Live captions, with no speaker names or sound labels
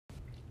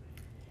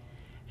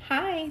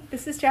Hi,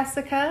 this is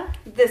Jessica.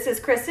 This is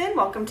Kristen.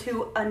 Welcome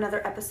to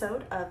another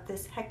episode of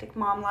This Hectic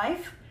Mom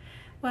Life.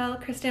 Well,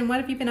 Kristen,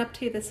 what have you been up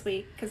to this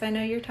week? Because I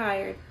know you're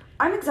tired.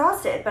 I'm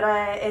exhausted, but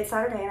it's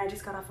Saturday and I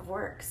just got off of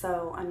work.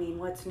 So, I mean,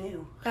 what's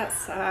new? That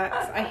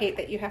sucks. I hate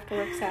that you have to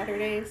work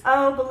Saturdays.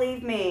 Oh,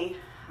 believe me,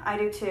 I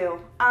do too.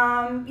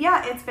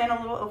 Yeah, it's been a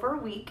little over a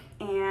week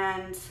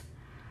and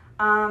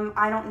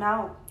I don't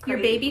know. Your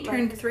baby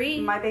turned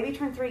 3? My baby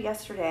turned 3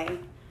 yesterday.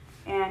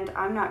 And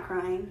I'm not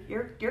crying.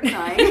 You're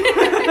crying.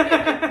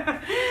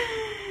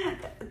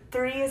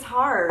 3 is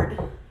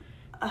hard.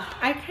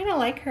 I kind of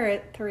like her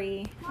at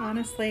 3,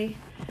 honestly.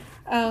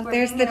 Oh, We're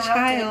there's the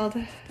child.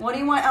 What do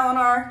you want,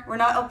 Eleanor? We're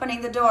not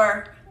opening the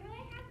door.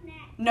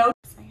 No.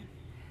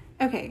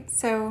 Okay,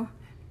 so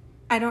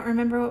I don't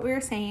remember what we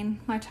were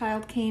saying. My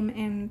child came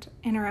and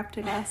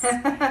interrupted us.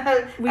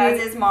 As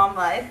is mom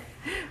life.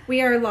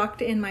 We are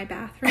locked in my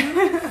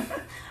bathroom.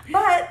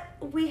 But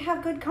we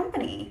have good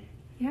company.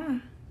 Yeah.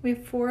 We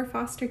have 4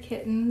 foster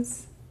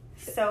kittens.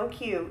 So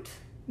cute.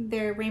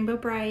 They're Rainbow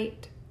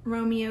Bright,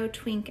 Romeo,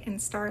 Twink, and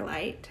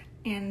Starlight.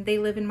 And they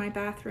live in my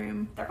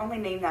bathroom. They're only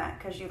named that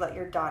because you let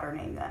your daughter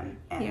name them.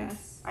 And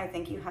yes. I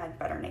think you had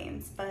better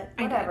names. But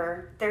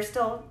whatever. They're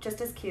still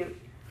just as cute.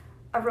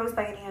 A rose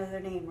by any other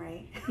name,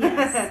 right?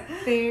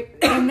 Yes.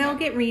 And they'll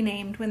get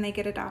renamed when they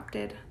get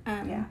adopted.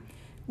 Yeah.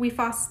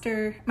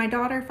 My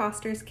daughter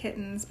fosters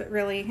kittens, but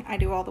really I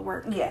do all the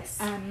work.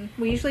 Yes.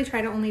 We usually try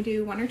to only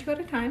do 1 or 2 at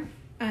a time.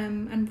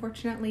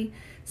 Unfortunately,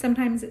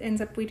 sometimes it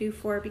ends up we do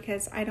 4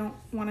 because I don't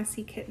want to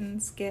see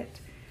kittens get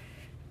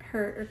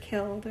hurt or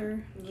killed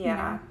or,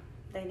 yeah,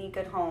 they need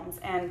good homes.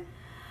 And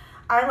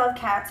I love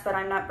cats, but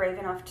I'm not brave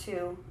enough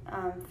to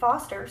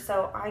foster,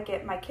 so I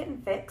get my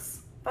kitten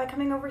fix by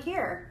coming over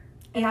here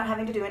and not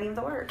having to do any of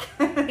the work.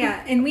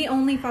 Yeah, and we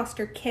only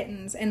foster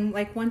kittens, and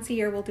like once a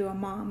year we'll do a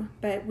mom,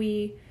 but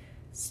we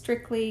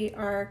strictly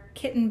are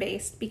kitten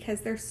based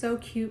because they're so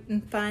cute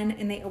and fun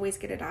and they always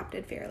get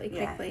adopted fairly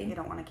quickly. Yeah, you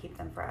don't want to keep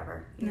them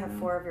forever. You No. have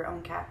 4 of your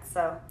own cats,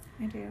 so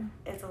I do.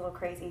 It's a little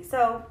crazy.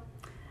 So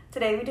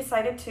today we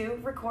decided to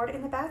record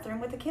in the bathroom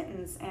with the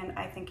kittens, and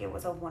I think it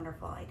was a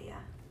wonderful idea.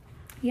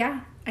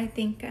 Yeah, I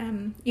think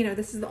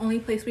this is the only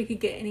place we could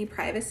get any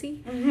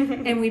privacy.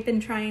 And we've been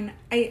trying.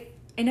 I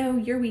know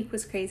your week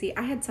was crazy.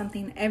 I had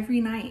something every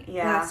night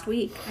last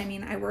week. I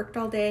mean, I worked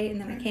all day and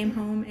then I came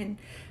home and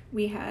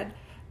we had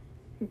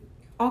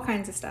all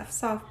kinds of stuff,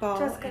 softball,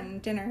 Jessica, and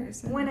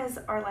dinners. And, when is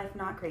our life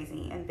not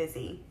crazy and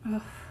busy?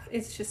 Oh,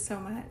 it's just so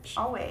much.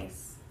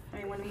 Always. I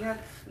mean, when you have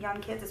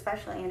young kids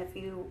especially, and if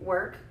you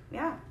work,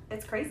 yeah,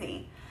 it's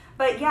crazy.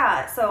 But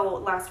yeah, so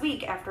last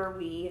week after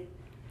we,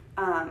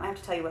 I have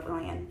to tell you what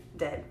Lillian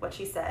did, what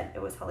she said.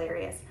 It was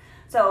hilarious.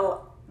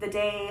 So the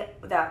day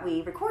that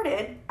we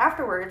recorded,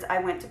 afterwards, I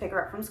went to pick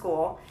her up from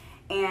school,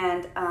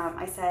 and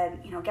I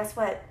said, guess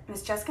what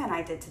Miss Jessica and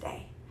I did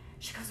today?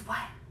 She goes, what?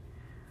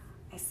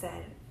 I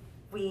said,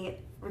 we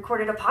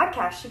recorded a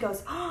podcast. She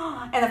goes,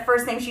 oh, and the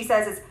first thing she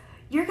says is,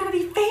 you're going to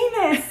be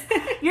famous.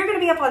 You're going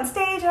to be up on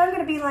stage, and I'm going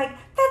to be like,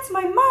 that's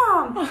my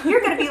mom. You're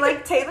going to be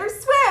like Taylor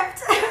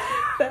Swift.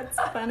 That's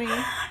funny.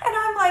 And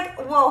I'm like,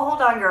 whoa,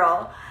 hold on,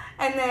 girl.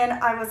 And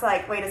then I was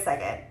like, wait a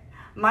second.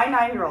 My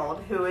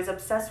 9-year-old, who is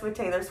obsessed with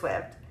Taylor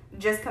Swift,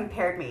 just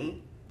compared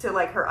me to,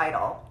 like, her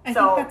idol. I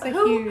think that's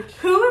huge...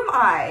 Who am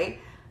I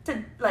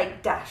to,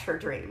 like, dash her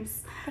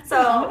dreams? That's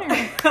an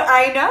honor.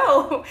 I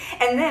know.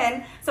 And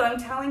then, so I'm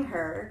telling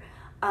her,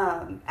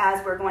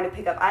 as we're going to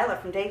pick up Isla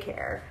from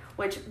daycare,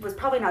 which was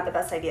probably not the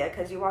best idea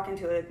because you walk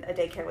into a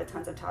daycare with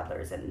tons of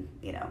toddlers and,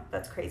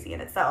 that's crazy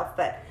in itself.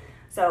 But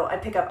so I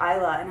pick up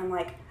Isla and I'm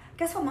like,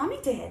 guess what Mommy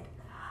did?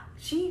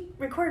 She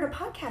recorded a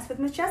podcast with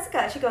Miss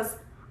Jessica. She goes,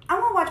 I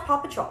want to watch Paw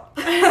Patrol.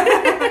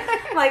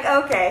 I'm like,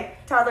 okay,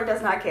 toddler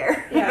does not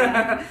care.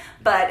 Yeah.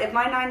 But if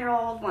my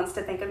 9-year-old wants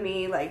to think of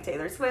me like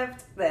Taylor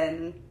Swift,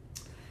 then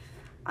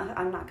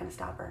I'm not going to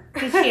stop her.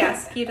 Did she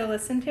ask you to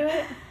listen to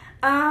it?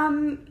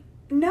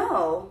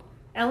 No.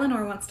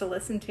 Eleanor wants to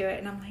listen to it,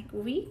 and I'm like,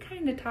 we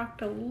kind of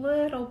talked a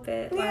little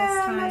bit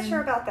last time. Yeah, I'm not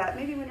sure about that.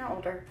 Maybe when you're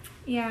older.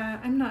 Yeah,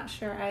 I'm not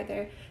sure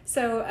either.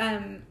 So,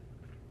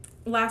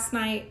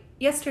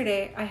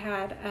 yesterday, I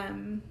had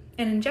an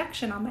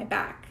injection on my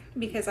back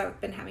because I've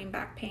been having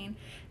back pain.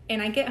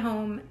 And I get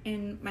home,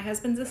 and my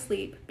husband's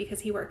asleep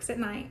because he works at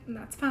night, and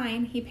that's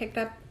fine. He picked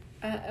up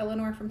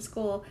Eleanor from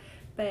school,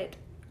 but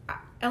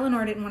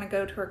Eleanor didn't want to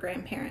go to her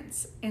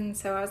grandparents. And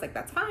so I was like,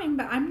 that's fine,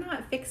 but I'm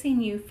not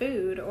fixing you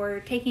food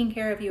or taking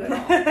care of you at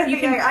all.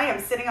 I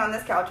am sitting on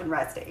this couch and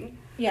resting.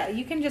 Yeah,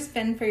 you can just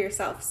fend for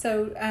yourself.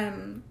 So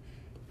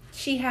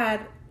she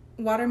had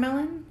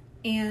watermelon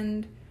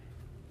and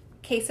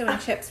queso and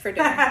chips for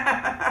dinner.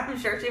 I'm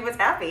sure she was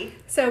happy.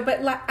 So, but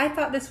I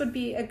thought this would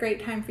be a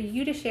great time for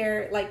you to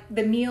share, like,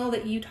 the meal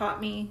that you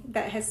taught me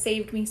that has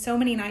saved me so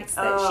many nights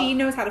that she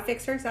knows how to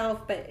fix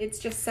herself, but it's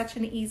just such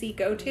an easy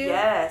go-to.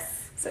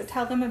 Yes. So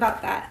tell them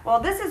about that. Well,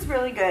 this is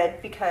really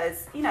good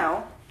because, a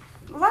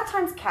lot of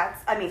times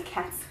cats. I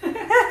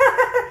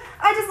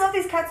just love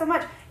these cats so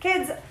much.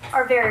 Kids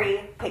are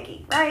very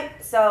picky,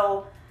 right?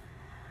 So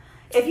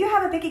if you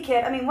have a picky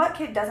kid, what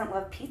kid doesn't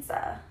love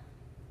pizza?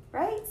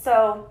 right?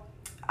 So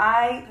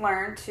I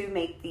learned to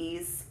make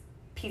these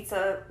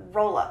pizza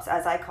roll-ups,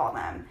 as I call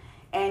them.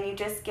 And you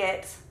just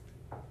get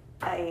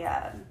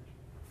a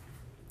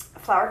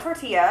flour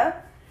tortilla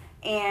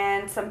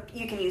and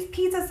you can use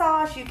pizza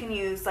sauce. You can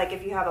use, like,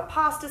 if you have a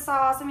pasta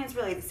sauce. I mean, it's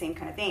really the same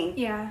kind of thing.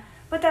 Yeah.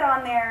 Put that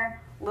on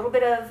there. A little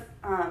bit of,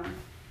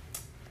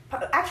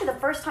 actually the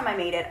first time I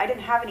made it, I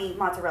didn't have any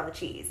mozzarella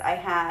cheese. I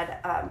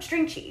had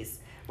string cheese,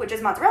 which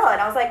is mozzarella.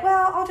 And I was like,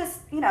 well, I'll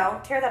just,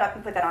 tear that up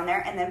and put that on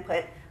there. And then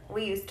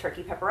we use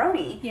turkey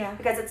pepperoni. Yeah.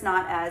 Because it's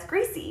not as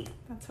greasy.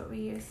 That's what we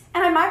use.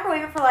 And I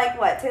microwave it for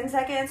 10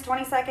 seconds,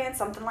 20 seconds,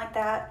 something like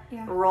that.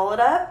 Yeah. Roll it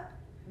up.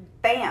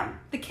 Bam.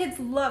 The kids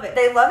love it.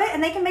 They love it,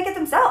 and they can make it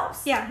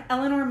themselves. Yeah,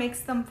 Eleanor makes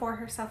them for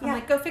herself. I'm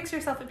like, go fix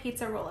yourself a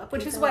pizza roll-up,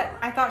 which is what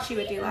I thought she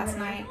would do last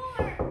night.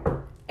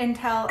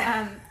 Until,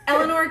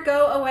 Eleanor,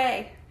 go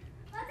away.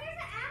 Well, there's an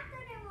app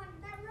that I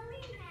want that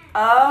Lily has.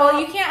 Oh. Well,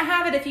 you can't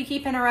have it if you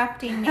keep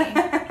interrupting me.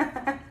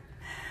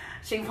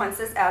 She wants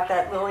this app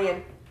that Lily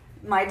and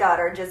my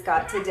daughter just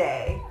got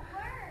today.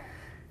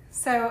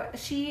 So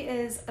she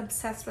is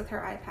obsessed with her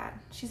iPad.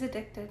 She's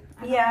addicted.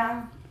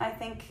 I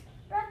think,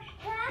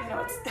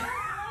 it's...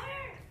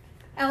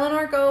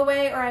 Eleanor, go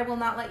away or I will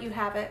not let you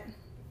have it.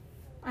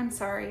 I'm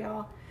sorry,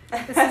 y'all.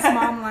 This is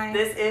mom life.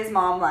 This is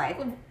mom life.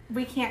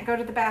 We can't go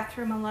to the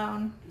bathroom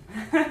alone.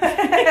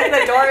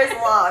 The door is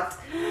locked.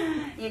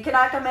 You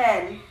cannot come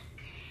in.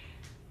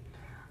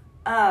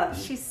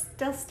 She's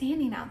still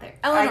standing out there.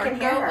 Eleanor, can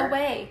hear go her.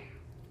 away.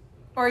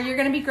 Or you're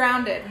going to be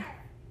grounded.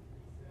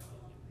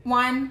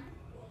 1.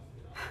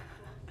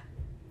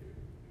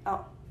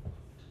 Oh.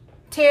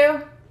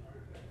 2.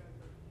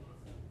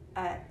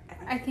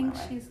 I think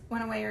she's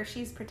went away or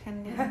she's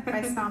pretending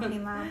by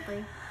stomping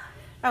loudly.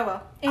 Oh,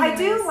 well. I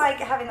do Anyways. like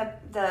having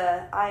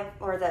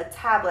the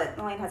tablet.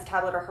 Elaine has a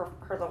tablet or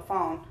her little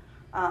phone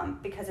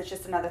because it's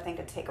just another thing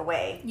to take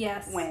away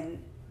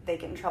when they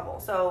get in trouble.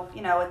 So,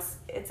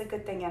 it's a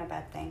good thing and a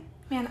bad thing.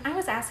 Man, I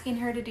was asking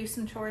her to do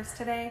some chores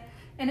today,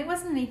 and it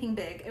wasn't anything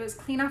big. It was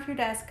clean off your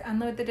desk,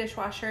 unload the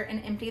dishwasher,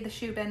 and empty the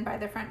shoe bin by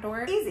the front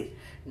door. Easy.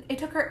 It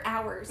took her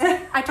hours.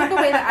 I took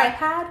away the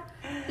iPad.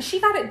 She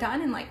got it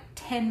done in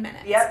 10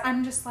 minutes. Yep.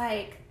 I'm just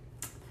like,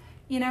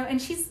 and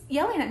she's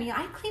yelling at me.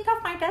 I cleaned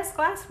off my desk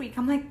last week.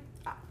 I'm like,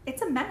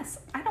 it's a mess.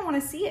 I don't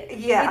want to see it.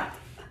 Yeah.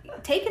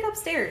 Take it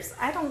upstairs.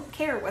 I don't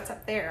care what's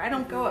up there. I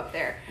don't go up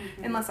there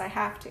unless I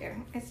have to.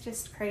 It's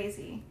just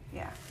crazy.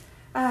 Yeah.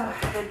 Oh.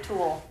 It's a good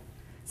tool.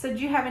 So, do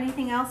you have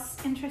anything else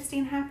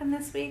interesting happen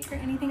this week or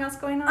anything else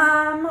going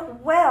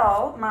on?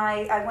 Well,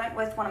 I went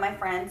with one of my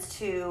friends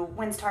to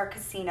WinStar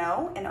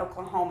Casino in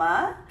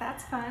Oklahoma.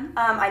 That's fun.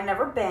 I've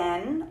never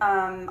been.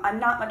 I'm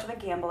not much of a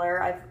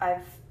gambler.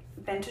 I've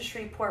been to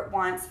Shreveport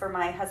once for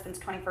my husband's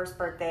 21st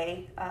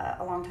birthday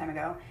a long time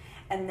ago.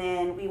 And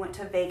then we went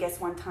to Vegas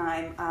one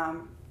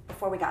time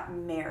before we got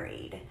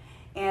married.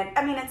 And,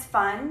 I mean, it's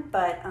fun,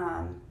 but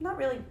not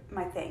really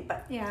my thing.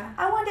 But yeah.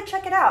 I wanted to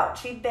check it out.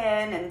 She'd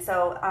been, and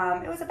so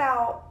it was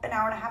about an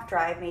hour and a half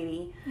drive,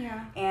 maybe.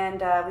 Yeah.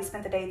 And we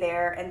spent the day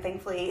there, and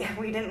thankfully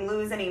we didn't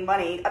lose any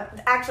money.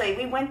 Actually,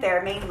 we went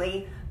there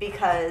mainly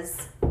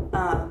because...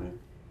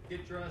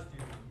 Get dressed,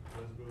 you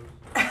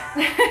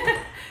lesbos.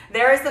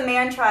 there is the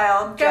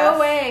man-child, Go Jeff.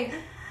 away.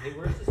 Hey,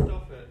 where's the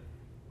stuff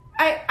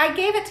at? I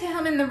gave it to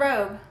him in the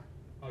robe.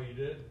 Oh, you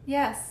did?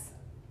 Yes.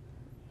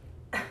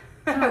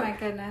 Oh, my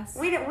goodness.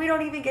 We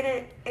don't even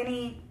get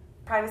any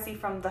privacy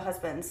from the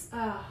husbands.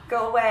 Oh.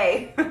 Go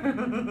away.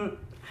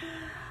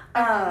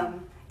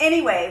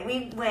 Anyway,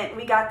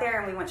 we got there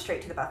and we went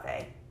straight to the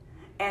buffet.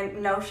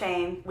 And no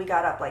shame, we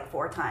got up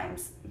 4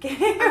 times. We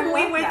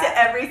went to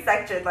every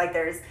section.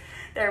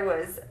 There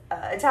was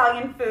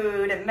Italian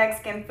food and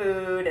Mexican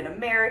food and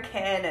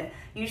American, and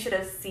you should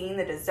have seen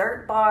the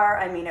dessert bar.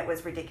 I mean, it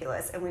was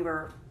ridiculous, and we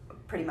were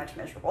pretty much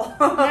miserable.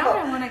 Now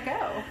I want to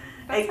go.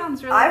 That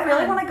sounds really fun. I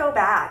really want to go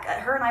back.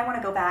 Her and I want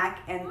to go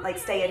back and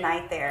stay a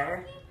night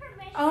there.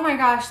 Oh my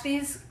gosh,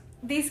 these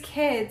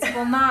kids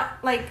will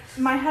not,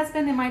 my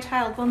husband and my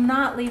child will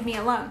not leave me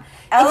alone.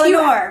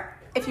 Eleanor.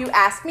 If you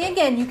ask me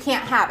again, you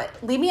can't have it.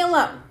 Leave me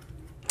alone.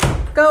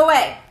 Go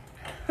away.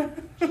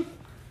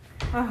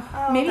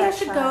 Maybe I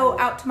should go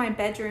out to my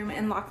bedroom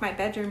and lock my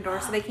bedroom door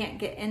so they can't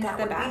get into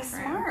the bathroom. That would be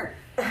smart.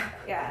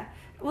 Yeah.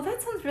 Well,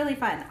 that sounds really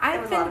fun.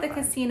 I've been to the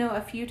casino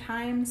a few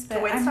times,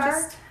 but I'm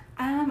just...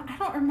 I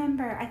don't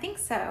remember. I think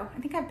so. I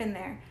think I've been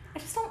there. I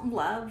just don't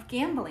love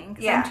gambling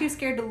because I'm too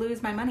scared to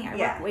lose my money. I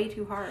work way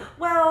too hard.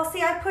 Well,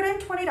 see, I put in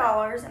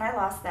 $20 and I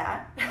lost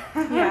that.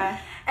 Yeah.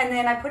 And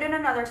then I put in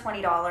another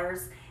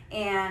 $20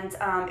 and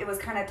it was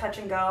kind of touch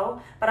and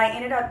go, but I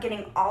ended up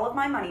getting all of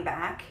my money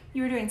back.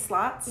 You were doing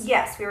slots?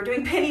 Yes, we were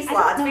doing penny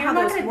slots. We were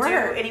not going to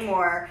do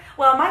anymore.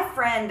 Well, my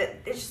friend,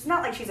 it's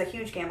not like she's a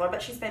huge gambler,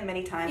 but she's been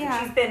many times. Yeah.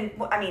 And she's been,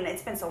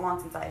 it's been so long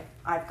since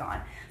I've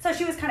gone. So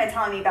she was kind of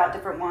telling me about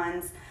different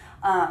ones.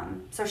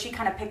 So she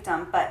kind of picked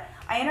them, but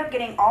I ended up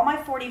getting all my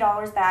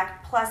 $40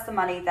 back plus the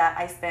money that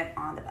I spent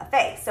on the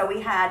buffet. So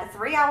we had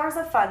 3 hours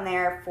of fun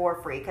there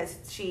for free because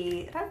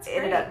she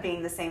ended up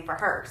being the same for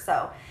her.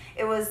 So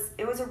it was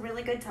a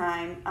really good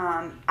time.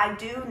 I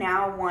do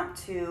now want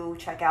to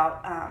check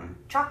out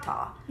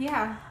Choctaw.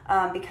 Yeah.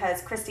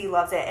 Because Christy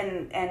loves it,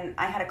 and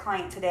I had a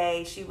client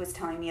today. She was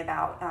telling me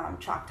about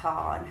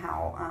Choctaw and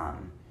how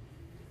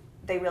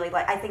they really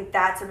like. I think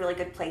that's a really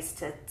good place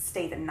to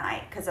stay the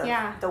night because of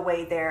the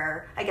way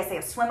I guess they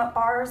have swim up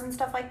bars and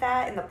stuff like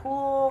that in the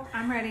pool.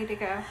 I'm ready to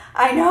go.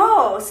 I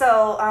know.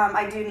 So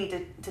I do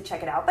need to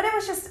check it out. But it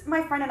was just,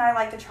 my friend and I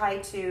like to try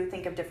to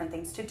think of different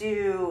things to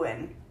do,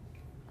 and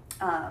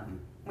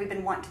we've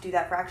been wanting to do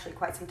that for actually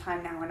quite some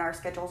time now, and our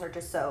schedules are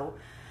just so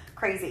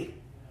crazy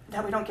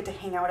that we don't get to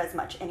hang out as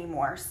much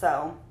anymore.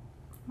 So,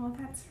 well,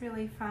 that's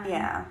really fun.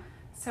 Yeah.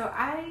 So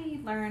I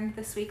learned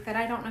this week that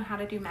I don't know how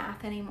to do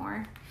math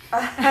anymore.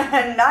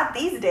 Not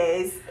these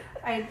days.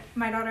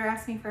 My daughter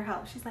asked me for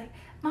help. She's like,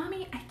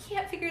 Mommy, I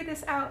can't figure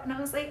this out. And I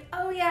was like,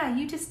 oh yeah,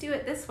 you just do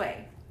it this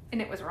way.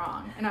 And it was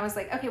wrong. And I was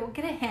like, okay, well,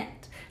 get a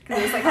hint. Because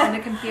it was like on the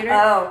computer.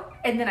 Oh.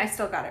 And then I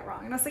still got it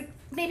wrong. And I was like,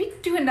 maybe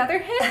do another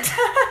hint.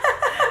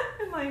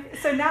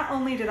 So not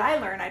only did I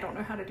learn I don't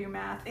know how to do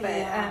math,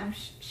 but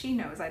she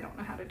knows I don't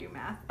know how to do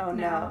math. Oh,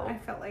 no. I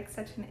felt like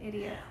such an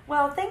idiot.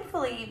 Well,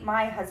 thankfully,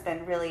 my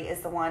husband really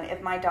is the one.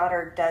 If my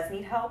daughter does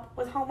need help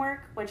with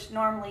homework, which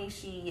normally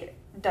she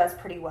does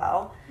pretty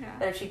well,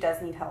 but if she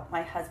does need help,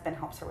 my husband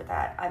helps her with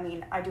that. I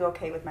mean, I do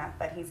okay with math,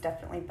 but he's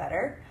definitely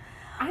better.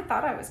 I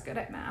thought I was good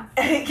at math.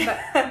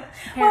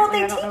 Well,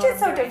 they teach it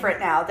so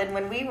different now than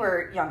when we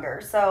were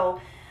younger.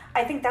 So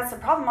I think that's the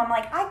problem. I'm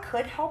like, I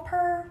could help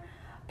her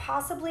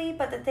possibly,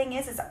 but the thing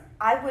is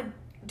I would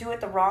do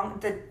it the wrong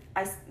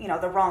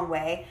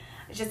way.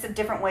 It's just a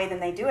different way than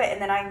they do it,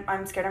 and then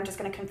I'm scared I'm just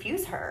going to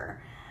confuse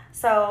her.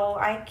 So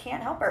I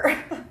can't help her.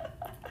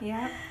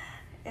 Yeah.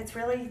 It's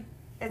really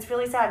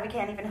sad we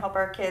can't even help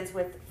our kids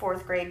with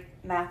 4th grade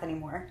math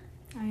anymore.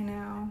 I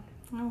know.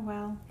 Oh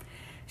well.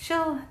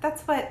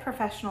 That's what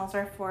professionals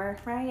are for,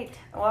 right?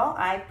 Well,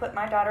 I put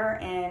my daughter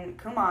in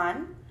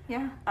Kumon.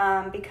 Yeah.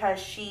 Because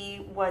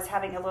she was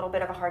having a little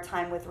bit of a hard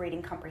time with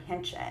reading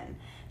comprehension.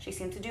 She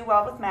seemed to do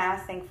well with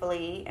math,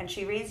 thankfully, and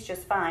she reads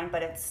just fine,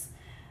 but it's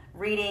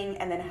reading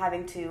and then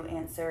having to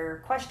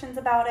answer questions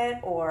about it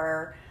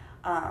or,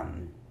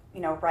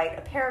 write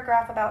a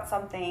paragraph about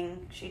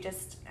something. She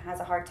just has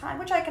a hard time,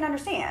 which I can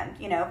understand,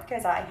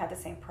 because I had the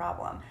same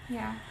problem.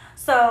 Yeah.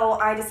 So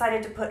I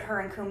decided to put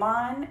her in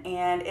Kumon,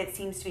 and it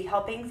seems to be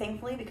helping,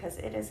 thankfully, because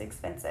it is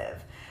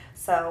expensive.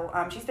 So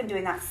she's been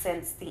doing that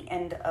since the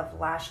end of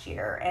last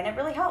year, and it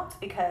really helped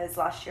because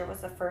last year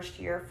was the first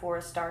year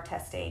for STAR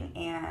testing,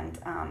 and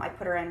I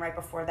put her in right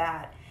before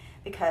that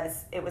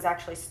because it was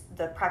actually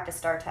the practice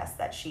STAR test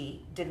that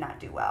she did not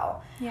do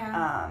well.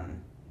 Yeah.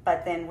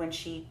 But then when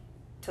she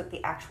took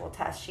the actual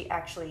test, she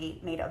actually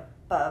made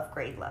above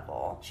grade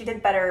level. She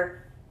did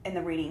better in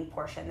the reading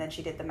portion than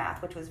she did the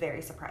math, which was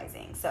very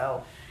surprising.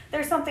 So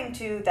there's something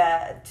to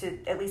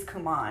at least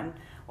Kumon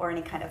or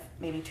any kind of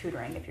maybe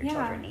tutoring if your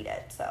children need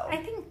it. So I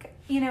think,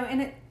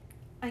 and it,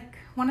 like,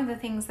 one of the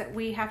things that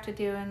we have to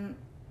do and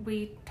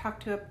we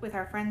talk with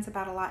our friends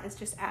about a lot is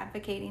just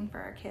advocating for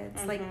our kids.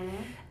 Mm-hmm. Like,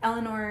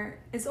 Eleanor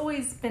has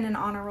always been an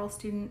honor roll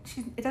student.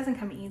 It doesn't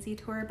come easy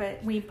to her,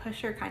 but we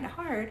push her kind of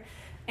hard.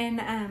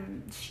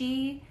 And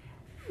she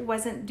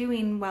wasn't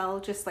doing well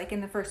just like in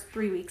the first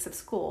 3 weeks of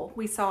school.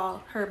 We saw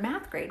her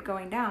math grade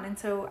going down, and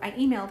so I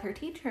emailed her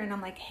teacher and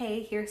I'm like,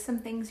 hey, here's some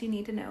things you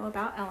need to know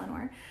about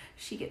Eleanor.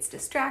 She gets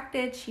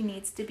distracted, she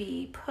needs to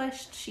be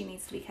pushed, she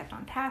needs to be kept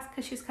on task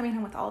because she's coming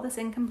home with all this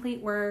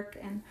incomplete work.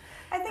 And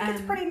I think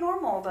it's pretty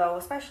normal though,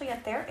 especially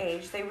at their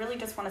age. They really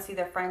just want to see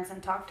their friends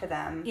and talk to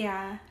them.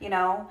 Yeah.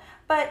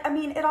 But I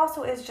mean, it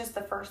also is just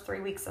the first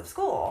 3 weeks of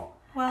school.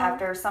 Well,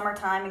 after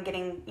summertime and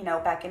getting,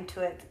 back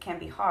into it can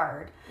be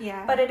hard.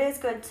 Yeah. But it is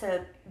good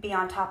to be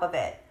on top of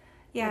it.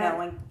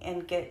 Yeah.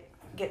 And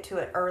get to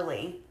it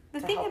early. The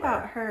thing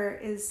about her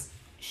is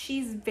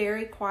she's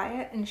very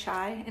quiet and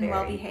shy and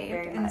well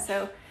behaved, and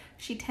so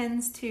she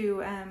tends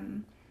to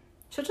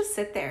she'll just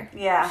sit there.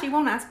 Yeah. She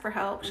won't ask for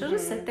help. She'll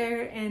just sit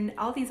there, and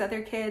all these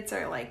other kids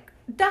are like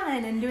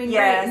done and doing great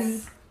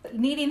and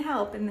needing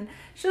help, and then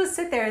she'll just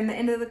sit there and the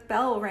end of the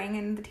bell will ring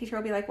and the teacher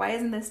will be like, why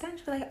isn't this done?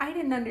 She'll be like, I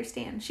didn't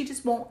understand. She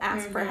just won't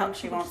ask for help.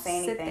 She won't say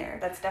anything. There.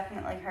 That's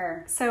definitely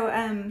her. So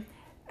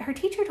her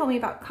teacher told me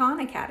about Khan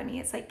Academy.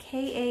 It's like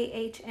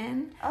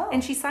Kahn. Oh.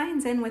 And she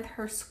signs in with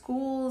her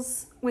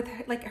school's, with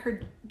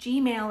her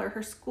Gmail or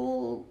her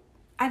school.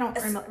 I don't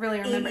really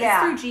remember.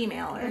 Yeah. It's through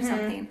Gmail or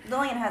something.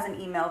 Lillian has an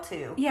email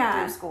too.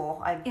 Yeah. Through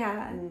school. I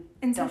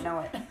don't know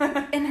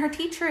it. And her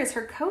teacher is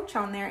her coach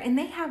on there, and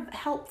they have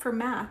help for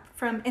math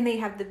and they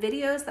have the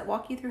videos that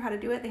walk you through how to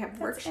do it. They have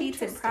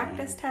worksheets and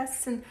practice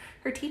tests, and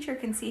her teacher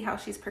can see how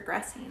she's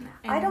progressing.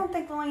 And I don't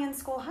think Lillian's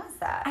school has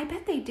that. I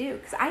bet they do,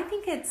 because I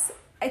think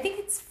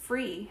it's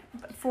free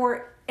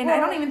I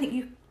don't even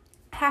think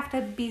have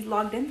to be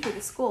logged in through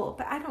the school,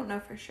 but I don't know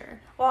for sure.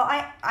 Well,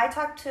 I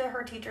talked to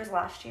her teachers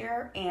last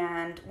year,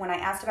 and when I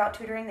asked about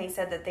tutoring, they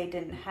said that they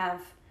didn't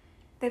have...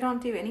 They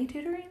don't do any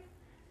tutoring?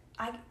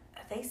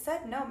 They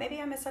said no. Maybe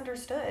I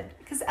misunderstood.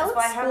 Because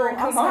Ellis School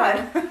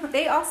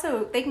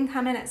they can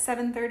come in at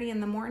 7:30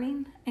 in the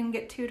morning and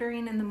get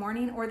tutoring in the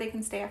morning, or they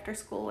can stay after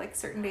school like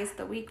certain days of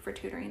the week for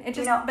tutoring. It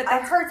just, but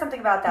I've heard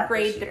something about that.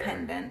 Grade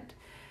dependent.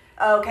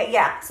 Okay,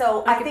 yeah.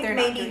 So like I think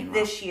maybe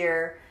this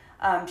year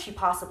she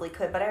possibly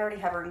could, but I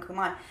already have her in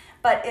Kumon.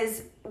 But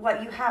is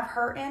what you have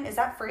her in, is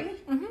that free?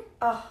 Mm-hmm.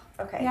 Oh,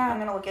 okay. Yeah. I'm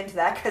gonna look into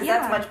that because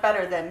that's much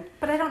better than.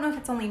 But I don't know if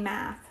it's only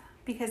math.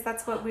 Because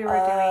that's what we were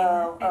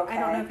doing. Okay. I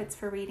don't know if it's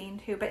for reading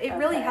too, but it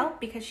really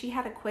helped because she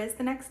had a quiz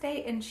the next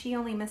day and she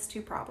only missed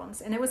 2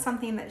 problems, and it was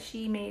something that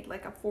she made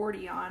like a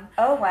 40 on.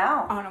 Oh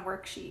wow! On a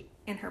worksheet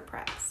in her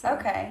prep. So,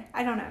 okay.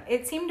 I don't know.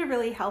 It seemed to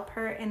really help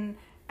her, and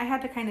I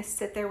had to kind of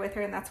sit there with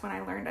her, and that's when I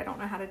learned I don't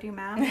know how to do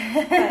math.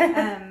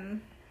 But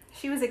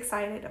she was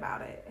excited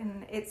about it,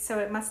 and it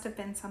must have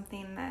been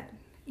something that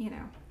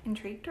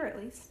intrigued her at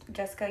least.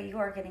 Jessica, you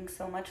are getting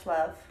so much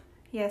love.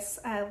 Yes,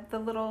 the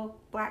little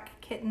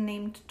black kitten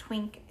named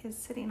Twink is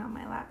sitting on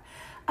my lap.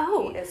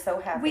 Oh, he is so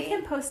happy. We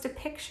can post a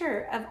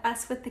picture of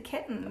us with the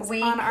kittens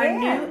on our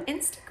new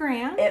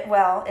Instagram.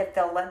 If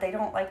they'll they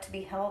don't like to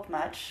be held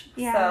much.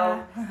 Yeah,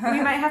 so.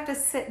 We might have to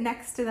sit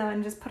next to them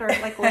and just put our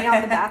lay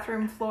on the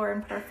bathroom floor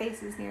and put our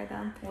faces near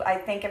them. I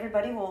think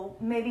everybody will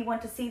maybe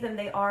want to see them.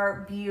 They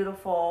are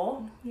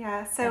beautiful.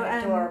 Yeah, so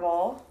and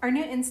adorable. Our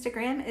new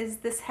Instagram is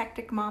This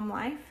Hectic Mom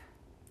Life,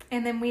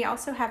 and then we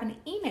also have an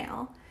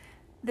email.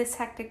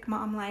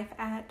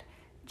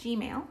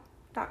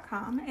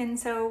 thishecticmomlife@gmail.com. And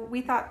so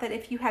we thought that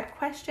if you had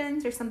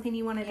questions or something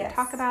you wanted to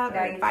talk about or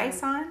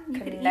advice on,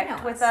 you could email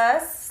us. With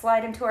us,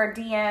 slide into our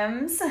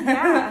DMs.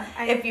 Yeah.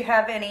 If you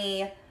have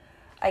any,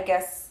 I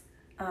guess,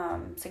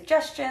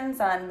 suggestions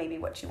on maybe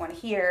what you want to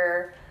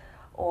hear,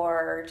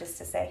 or just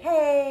to say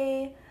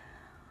hey,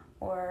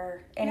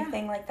 or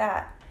anything like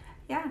that.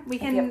 Yeah, we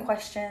can. If you have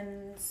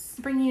questions,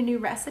 bring you new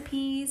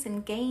recipes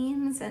and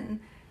games, and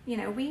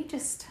we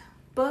just.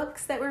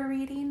 Books that we're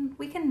reading.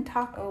 We can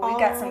talk all day. We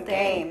got some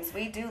games.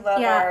 We do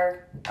love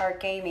our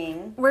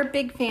gaming. We're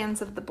big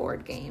fans of the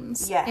board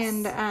games. Yes.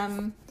 And,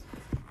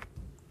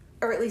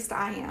 or at least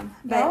I am.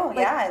 But,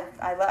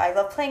 I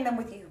love playing them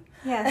with you.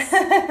 Yes.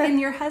 And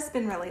your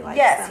husband really likes them.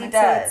 Yes, he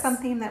does. So it's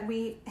something that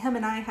him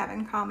and I have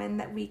in common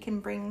that we can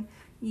bring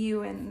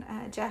you and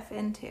Jeff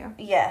into.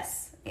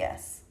 Yes.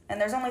 And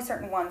there's only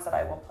certain ones that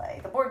I will play.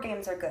 The board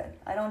games are good.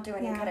 I don't do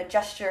any kind of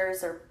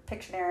gestures or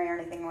Pictionary or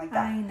anything like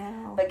that. I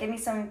know. But give me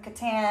some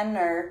Catan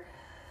or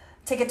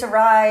Ticket to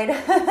Ride.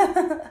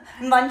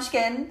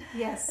 Munchkin.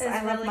 Yes,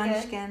 I love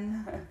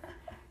Munchkin.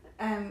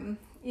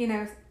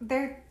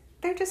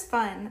 They're just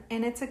fun,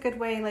 and it's a good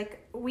way.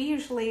 Like, we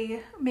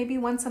usually, maybe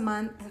once a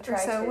month or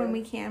so when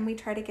we can, we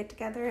try to get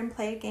together and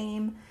play a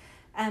game.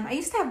 I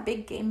used to have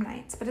big game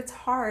nights, but it's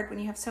hard when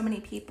you have so many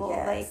people,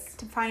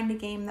 to find a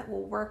game that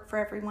will work for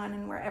everyone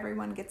and where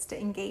everyone gets to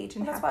engage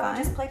and have fun. That's why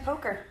we just play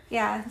poker.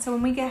 Yeah, so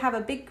when we have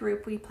a big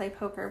group, we play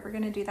poker. We're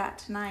going to do that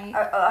tonight.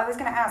 I was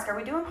going to ask, are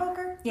we doing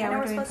poker? Yeah,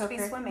 we're doing supposed poker.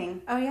 To be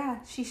swimming. Oh, yeah.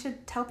 She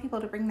should tell people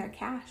to bring their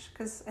cash,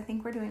 because I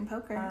think we're doing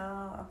poker.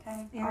 Oh,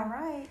 okay. Yeah. All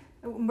right.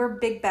 We're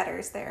big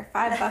bettors there.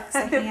 $5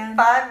 a hand.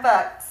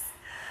 $5.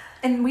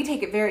 And we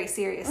take it very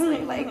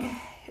seriously.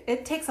 I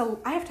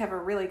have to have a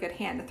really good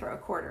hand to throw a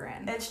quarter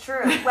in. It's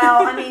true.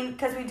 Well, I mean,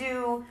 because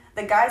the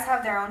guys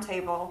have their own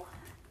table.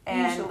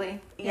 And usually.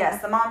 Yes,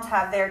 the moms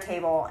have their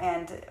table,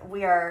 and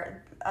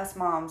us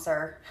moms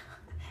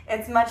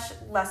it's much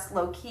less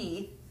low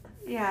key.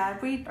 Yeah,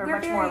 we're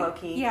much more low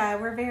key. Yeah,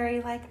 we're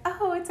very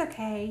oh, it's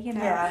okay,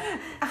 Yeah.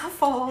 I'll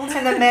fold.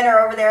 And the men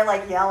are over there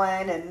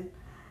yelling, and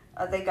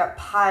they got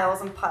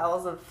piles and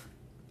piles of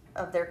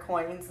their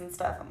coins and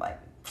stuff. I'm like,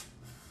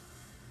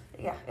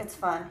 yeah, it's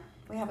fun.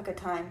 We have a good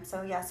time.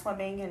 So, yeah,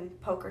 swimming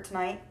and poker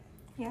tonight.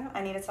 Yeah.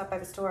 I need to stop by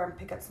the store and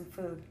pick up some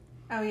food.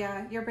 Oh,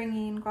 yeah. You're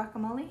bringing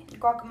guacamole?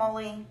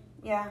 Guacamole,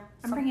 yeah.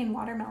 I'm bringing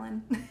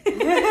watermelon.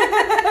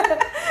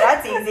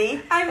 That's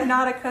easy. I'm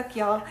not a cook,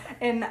 y'all.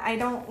 And I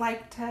don't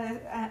like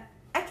to...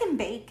 I can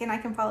bake and I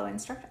can follow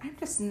instructions. I'm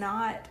just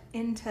not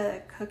into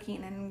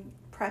cooking and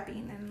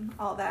prepping and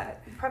all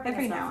that. Prepping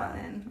every is now not fun.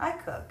 and then. I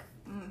cook.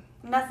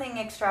 Nothing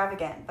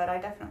extravagant, but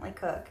I definitely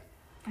cook.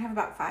 I have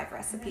about 5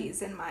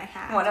 recipes in my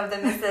hat. One of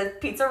them is the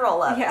pizza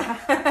roll-up. Yeah.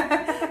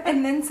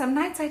 And then some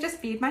nights I just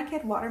feed my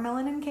kid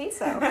watermelon and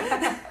queso.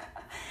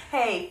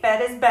 Hey,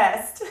 fed is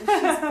best. She's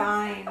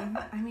fine.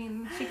 I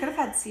mean, she could have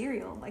had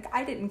cereal.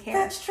 I didn't care.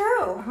 That's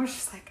true. I was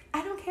just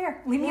I don't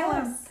care. Leave me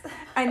alone.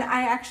 And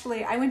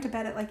I went to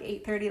bed at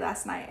 8:30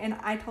 last night, and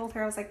I told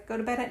her, I was go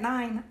to bed at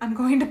 9. I'm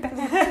going to bed.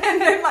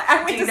 And then,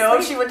 I went Do you know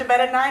if she went to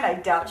bed at 9? I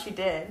doubt she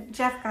did.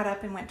 Jeff got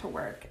up and went to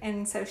work,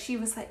 and so she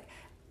was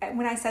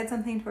when I said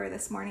something to her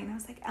this morning, I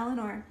was like,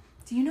 Eleanor,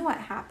 do you know what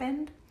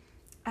happened?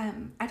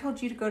 I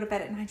told you to go to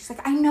bed at 9. She's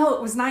like, I know,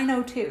 it was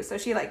 9:02. So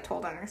she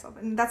told on herself,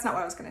 and that's not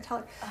what I was going to tell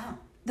her. Oh.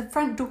 The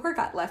front door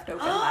got left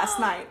open last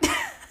night.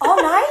 All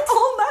night?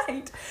 All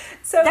night.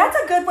 So that's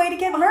a good way to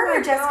get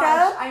murdered, Jessica.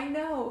 Gosh, I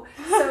know.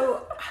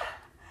 So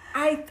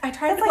I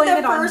tried to blame like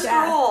it on Jeff. That's like the first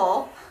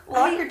rule.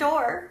 Lock your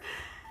door.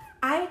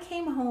 I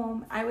came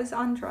home. I was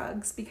on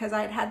drugs because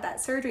I had had that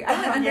surgery. I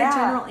went under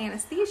general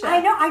anesthesia. I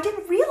know. I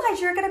didn't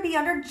realize you were going to be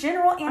under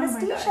general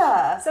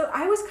anesthesia. So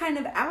I was kind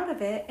of out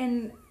of it,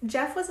 and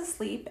Jeff was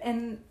asleep.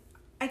 And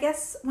I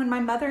guess when my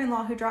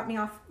mother-in-law, who dropped me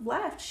off,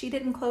 left, she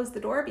didn't close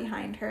the door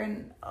behind her,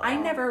 and I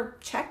never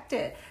checked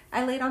it.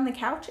 I laid on the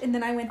couch, and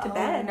then I went to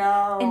bed.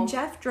 No. And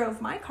Jeff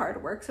drove my car to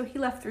work, so he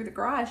left through the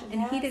garage,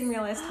 and he didn't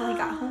realize till he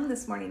got home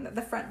this morning that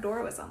the front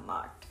door was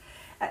unlocked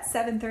at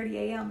 7:30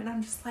 a.m. And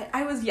I'm just like,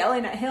 I was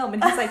yelling at him,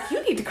 and he's like,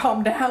 you need to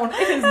calm down.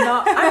 It is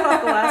not, I'm not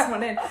the last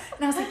one in. And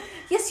I was like,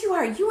 yes, you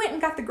are. You went and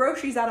got the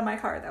groceries out of my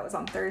car. That was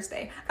on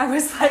Thursday. I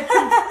was like,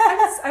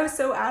 I was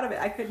so out of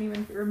it. I couldn't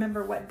even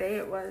remember what day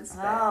it was.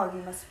 But, oh,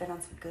 you must have been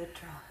on some good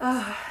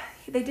drugs.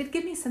 They did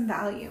give me some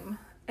Valium,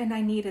 and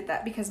I needed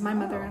that because my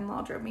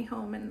mother-in-law drove me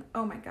home, and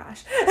oh my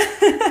gosh.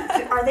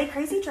 Are they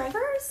crazy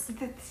drivers?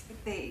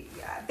 They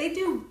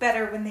do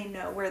better when they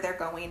know where they're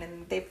going,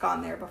 and they've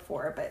gone there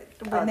before, but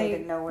when they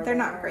didn't know where they're they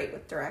not were. great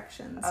with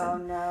directions. Oh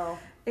no.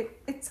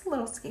 It's a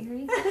little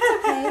scary, but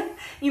it's okay.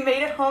 You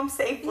made it home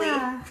safely.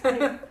 Yeah,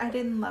 I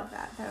didn't love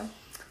that though.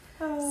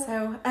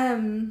 So,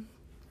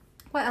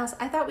 what else?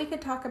 I thought we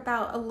could talk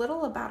about a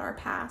little about our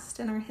past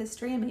and our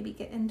history, and maybe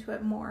get into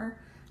it more.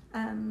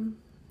 On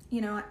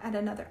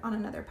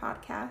another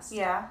podcast.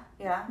 Yeah.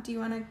 Do you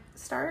want to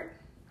start?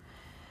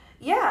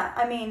 Yeah,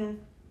 I mean,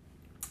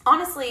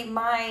 honestly,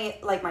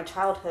 my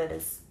childhood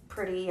is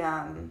pretty,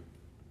 I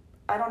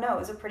don't know, it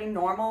was a pretty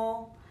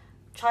normal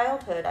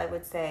childhood, I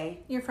would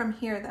say. You're from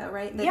here, though,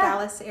 right? The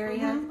Dallas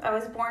area? Mm-hmm. I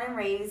was born and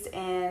raised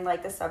in,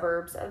 the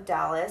suburbs of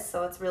Dallas,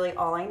 so it's really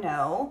all I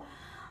know.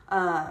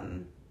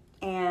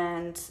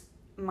 And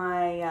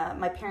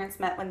my parents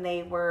met when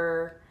they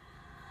were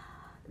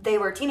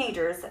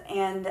teenagers,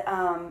 and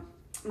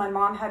my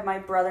mom had my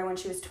brother when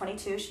she was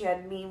 22. She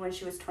had me when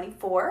she was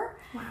 24.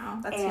 Wow,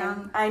 that's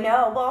young. I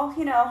know. Well,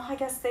 I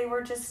guess they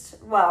were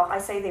I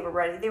say they were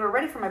ready. They were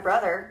ready for my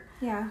brother.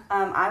 Yeah.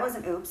 I was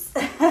an oops.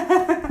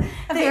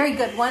 A very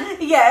good one.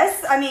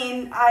 Yes. I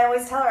mean, I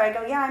always tell her, I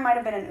go, yeah, I might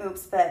have been an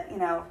oops, but,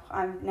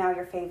 I'm now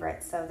your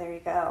favorite, so there you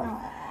go.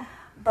 Aww.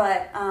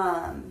 But,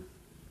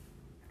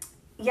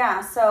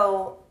 yeah,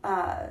 so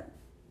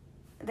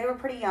they were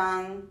pretty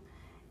young.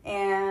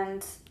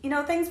 And,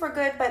 things were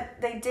good, but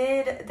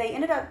they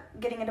ended up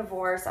getting a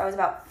divorce. I was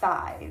about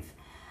 5.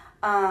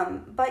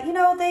 But,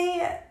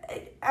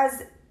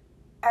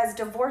 as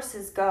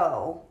divorces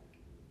go,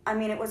 I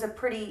mean, it was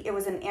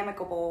an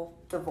amicable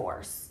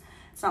divorce.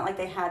 It's not like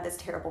they had this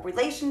terrible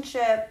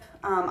relationship.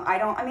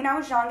 I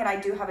was young and I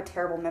do have a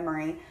terrible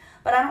memory,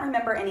 but I don't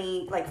remember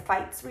any,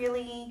 fights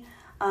really.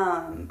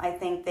 I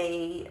think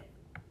they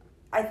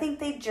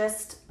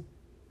just,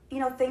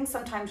 things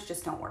sometimes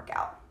just don't work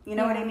out. You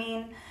know what I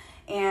mean?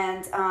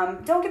 And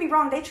don't get me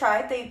wrong, they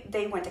tried.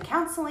 They went to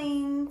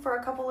counseling for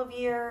a couple of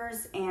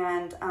years,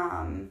 and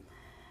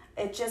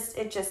it just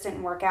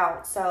didn't work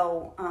out.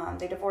 So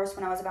they divorced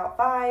when I was about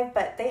 5,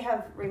 but they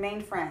have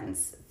remained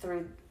friends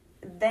through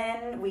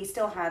then. We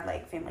still had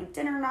family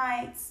dinner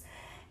nights,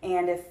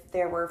 and if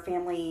there were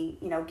family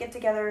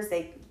get-togethers,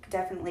 they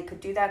definitely could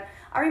do that.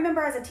 I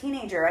remember as a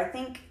teenager, I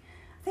think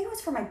it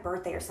was for my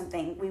birthday or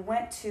something.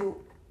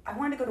 I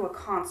wanted to go to a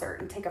concert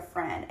and take a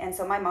friend. And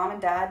so my mom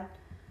and dad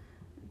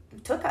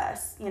took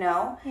us,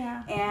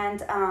 Yeah.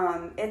 And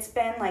it's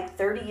been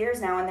 30 years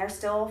now, and they're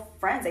still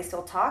friends. They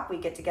still talk. We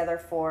get together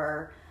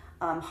for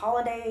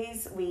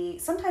holidays. We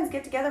sometimes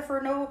get together for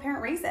no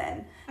apparent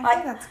reason. I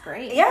think that's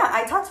great. Yeah,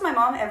 I talk to my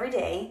mom every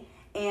day,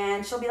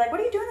 and she'll be like,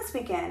 what are you doing this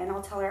weekend? And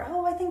I'll tell her,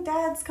 I think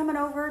Dad's coming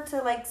over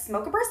to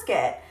smoke a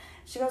brisket.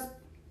 She goes,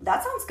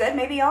 that sounds good.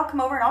 Maybe I'll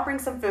come over and I'll bring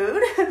some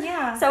food.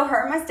 Yeah. So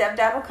her and my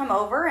stepdad will come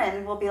over,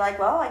 and we'll be like,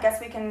 well, I guess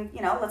we can,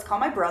 let's call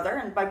my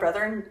brother, and my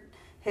brother and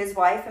his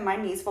wife and my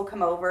niece will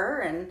come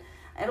over, and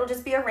it'll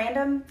just be a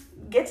random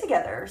get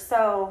together.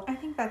 So I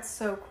think that's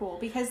so cool,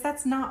 because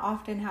that's not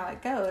often how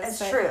it goes.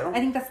 It's true. I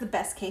think that's the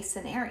best case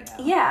scenario.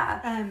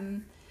 Yeah.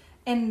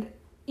 And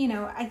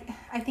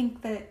I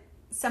think that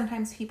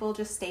sometimes people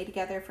just stay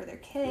together for their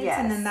kids, Yes.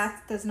 and then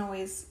that isn't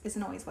always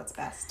what's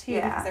best too,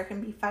 Yeah. because there can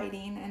be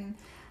fighting and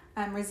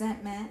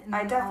resentment. And I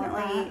all of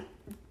definitely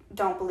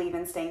don't believe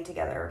in staying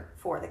together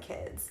for the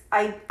kids.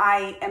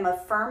 I am a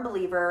firm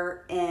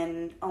believer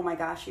in, oh my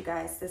gosh, you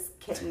guys, this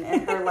kitten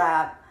in her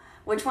lap.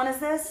 Which one is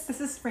this?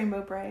 This is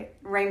Rainbow Bright.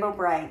 Rainbow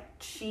Bright.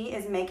 She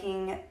is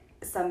making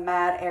some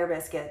mad air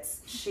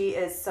biscuits. She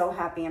is so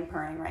happy and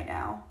purring right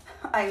now.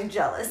 I'm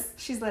jealous.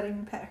 She's letting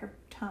me pet her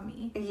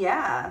tummy.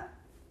 Yeah.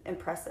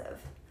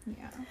 Impressive.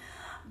 Yeah.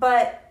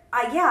 But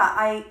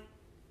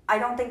I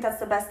don't think that's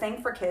the best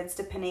thing for kids,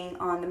 depending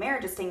on the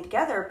marriage of staying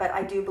together, but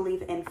I do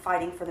believe in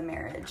fighting for the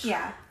marriage.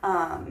 Yeah.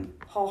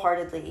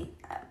 Wholeheartedly.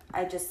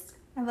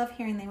 I love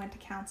hearing they went to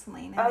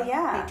counseling. And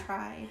they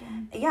tried.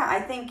 Yeah, I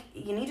think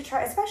you need to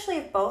try, especially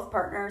if both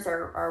partners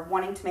are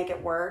wanting to make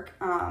it work,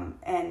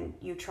 and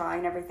you try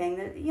and everything.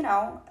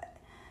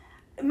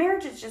 That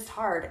marriage is just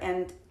hard,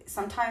 and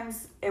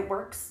sometimes it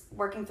works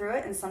working through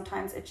it, and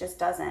sometimes it just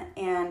doesn't.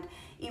 And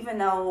even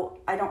though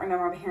I don't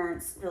remember my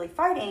parents really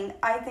fighting,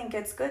 I think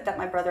it's good that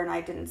my brother and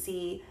I didn't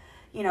see,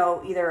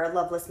 either a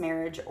loveless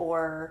marriage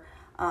or,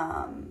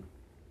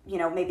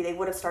 maybe they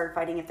would have started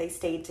fighting if they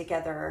stayed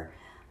together.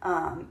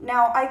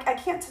 Now, I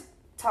can't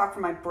talk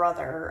for my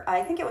brother.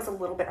 I think it was a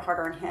little bit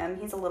harder on him.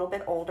 He's a little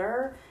bit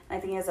older, and I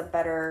think he has a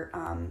better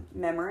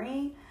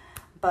memory.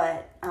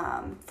 But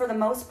for the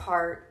most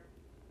part,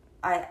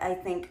 I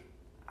think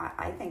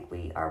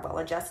we are well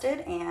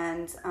adjusted,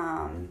 and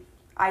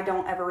I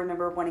don't ever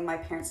remember wanting my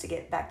parents to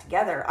get back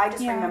together. I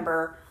just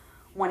remember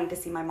wanting to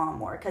see my mom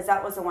more, because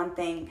that was the one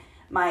thing.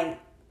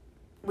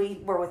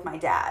 We were with my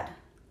dad,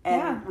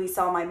 and we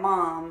saw my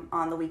mom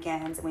on the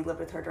weekends, and we lived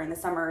with her during the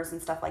summers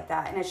and stuff like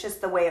that. And it's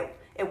just the way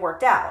it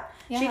worked out.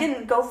 Yeah. She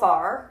didn't go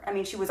far. I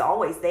mean, she was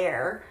always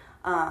there.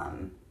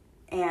 And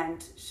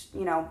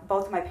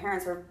both of my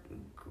parents are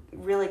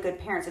really good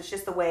parents. It's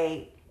just the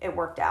way it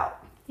worked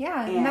out.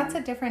 Yeah, and that's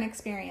a different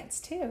experience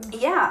too.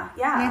 Yeah.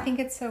 And I think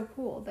it's so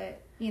cool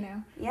that,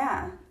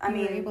 Yeah, I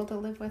mean, were able to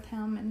live with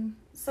him. And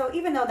so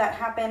even though that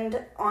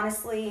happened,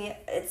 honestly,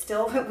 it's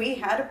still, we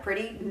had a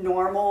pretty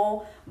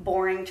normal,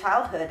 boring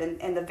childhood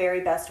in the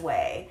very best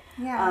way.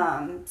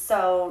 Yeah.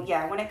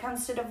 When it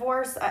comes to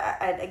divorce,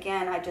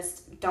 I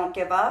just don't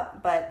give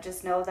up, but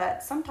just know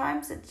that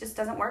sometimes it just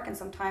doesn't work, and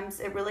sometimes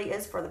it really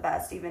is for the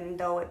best, even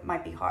though it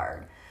might be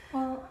hard.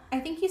 Well,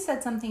 I think you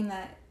said something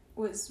that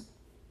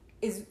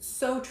is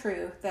so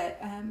true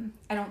that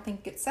I don't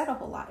think gets said a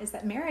whole lot, is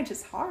that marriage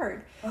is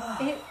hard.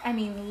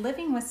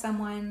 Living with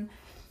someone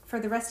for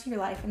the rest of your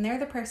life, and they're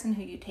the person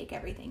who you take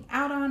everything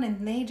out on,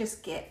 and they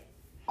just get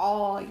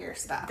all your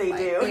stuff. They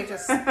do. You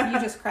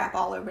just crap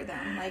all over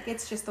them. Like,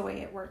 it's just the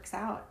way it works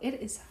out.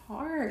 It is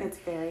hard. It's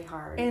very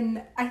hard.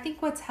 And I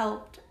think what's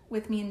helped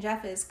with me and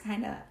Jeff is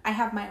I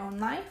have my own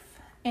life,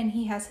 and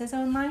he has his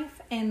own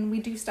life, and we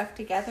do stuff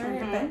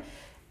together, but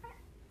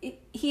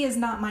he is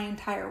not my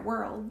entire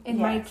world, and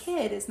my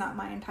kid is not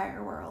my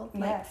entire world.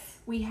 Like,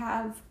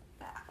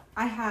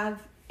 I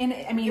have, and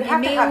I mean, it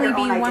may only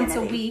be once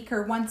a week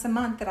or once a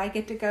month that I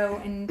get to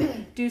go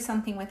and do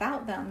something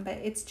without them, but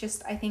it's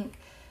just, I think,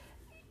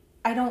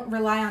 I don't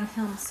rely on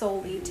him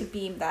solely to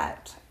be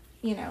that,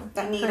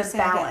 that person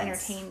to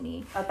entertain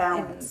me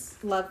and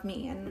love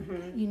me,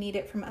 and you need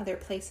it from other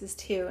places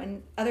too,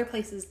 and other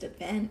places to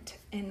vent,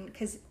 and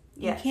because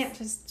you can't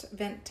just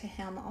vent to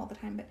him all the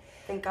time. But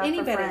thank God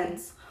for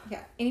friends.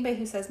 Yeah, anybody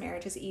who says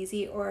marriage is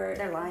easy, or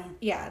they're lying.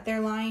 Yeah, they're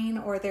lying,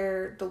 or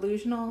they're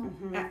delusional.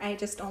 I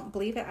just don't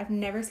believe it. I've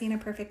never seen a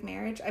perfect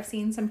marriage. I've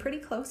seen some pretty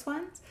close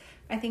ones.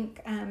 I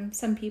think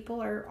some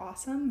people are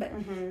awesome, but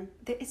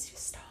it's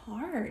just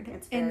hard.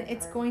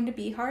 It's going to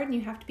be hard, and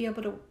you have to be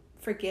able to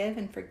forgive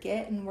and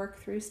forget and work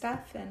through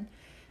stuff. And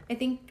I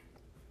think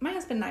my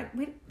husband and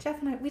I, Jeff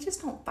and I, we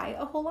just don't fight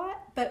a whole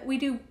lot, but we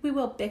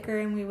will bicker,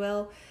 and we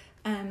will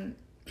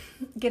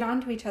get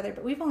on to each other,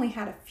 but we've only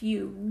had a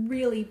few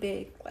really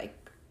big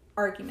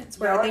arguments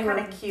where they were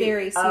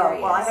very serious.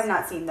 Oh, well, I have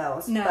not seen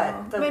those. No,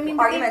 but the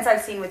arguments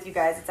I've seen with you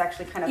guys, it's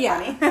actually kind of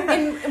funny.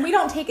 and we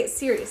don't take it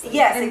seriously.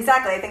 Yes,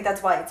 exactly. I think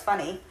that's why it's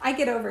funny. I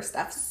get over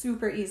stuff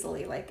super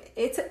easily. Like,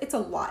 it's a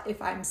lot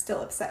if I'm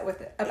still upset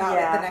with it about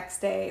it the next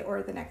day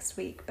or the next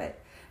week. But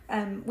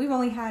we've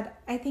only had,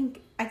 I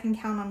think I can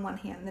count on one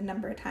hand the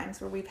number of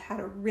times where we've had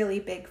a really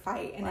big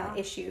fight and an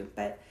issue.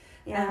 But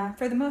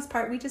for the most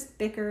part, we just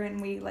bicker,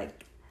 and we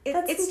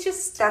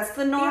that's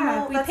the normal.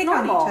 Yeah, we that's pick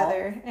normal. on each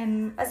other,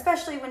 and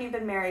especially when you've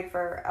been married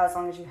for as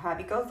long as you have,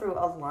 you go through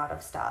a lot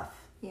of stuff.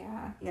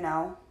 Yeah,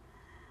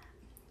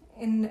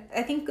 And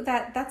I think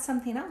that's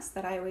something else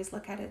that I always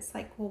look at. It's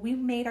like, well, we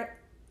made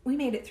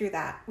it through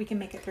that. We can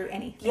make it through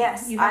anything.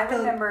 Yes, I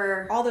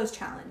remember all those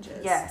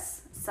challenges.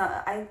 Yes, so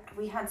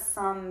we had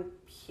some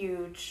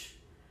huge.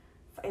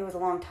 It was a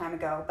long time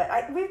ago, but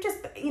we've just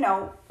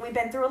we've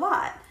been through a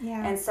lot.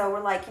 Yeah, and so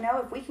we're like,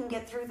 if we can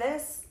get through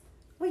this.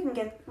 We can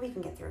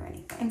get through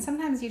anything. And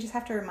sometimes you just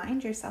have to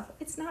remind yourself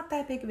it's not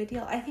that big of a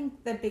deal. I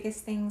think the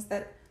biggest things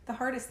the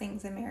hardest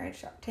things in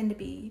marriage tend to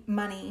be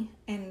money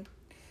and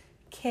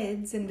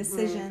kids and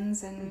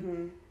decisions,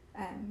 and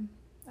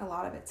a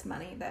lot of it's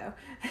money though.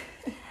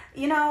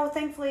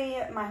 Thankfully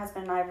my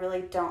husband and I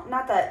really don't,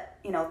 not that,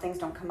 things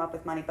don't come up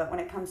with money, but when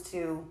it comes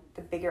to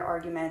the bigger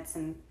arguments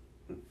and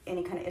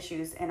any kind of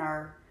issues in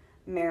our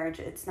marriage,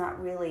 it's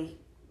not really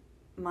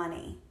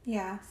money.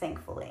 Yeah.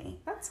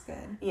 Thankfully. That's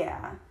good.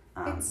 Yeah.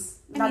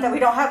 Not that we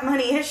don't have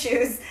money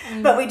issues,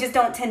 but we just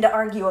don't tend to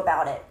argue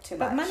about it too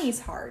much. But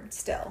money's hard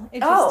still. But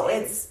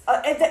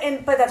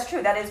that's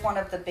true. That is one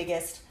of the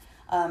biggest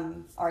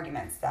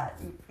arguments that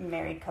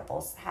married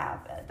couples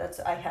have.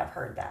 I have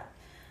heard that.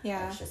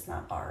 Yeah. It's just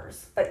not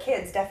ours. But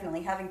kids,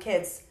 definitely having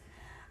kids.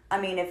 I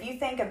mean, if you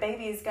think a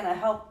baby is going to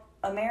help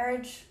a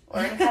marriage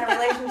or any kind of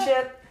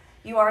relationship,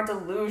 you are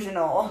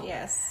delusional.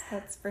 Yes,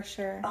 that's for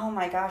sure. Oh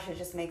my gosh, it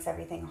just makes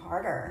everything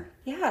harder.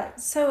 Yeah.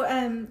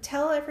 So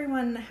tell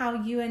everyone how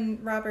you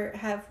and Robert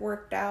have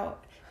worked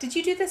out. Did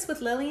you do this with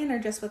Lillian or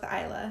just with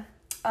Isla?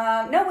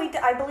 No,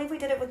 I believe we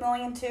did it with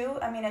Lillian too.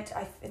 I mean,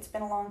 it's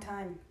been a long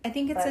time. I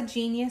think it's a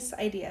genius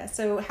idea.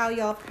 So how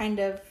y'all kind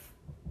of,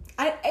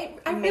 I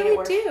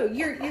really do.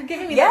 You're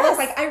giving me that look.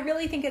 Like, I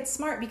really think it's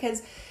smart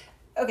because,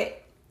 okay,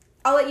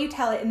 I'll let you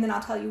tell it and then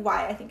I'll tell you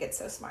why I think it's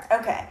so smart.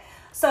 Okay.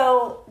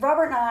 So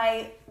Robert and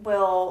I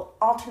will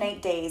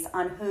alternate days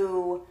on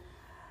who,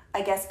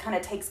 I guess, kind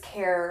of takes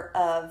care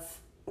of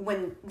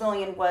when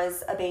Lillian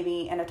was a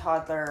baby and a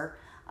toddler,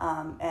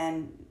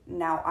 and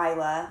now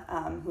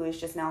Isla, who is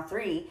just now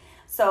 3.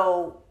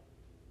 So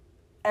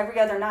every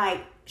other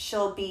night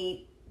she'll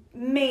be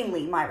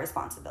mainly my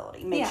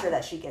responsibility. Make sure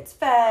that she gets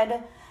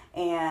fed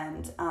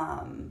and,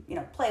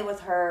 play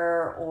with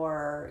her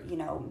or,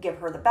 give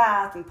her the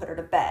bath and put her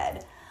to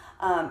bed.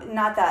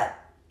 Not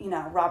that,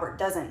 Robert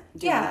doesn't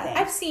do anything.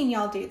 I've seen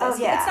y'all do this. Oh,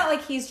 yeah. It's not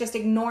like he's just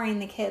ignoring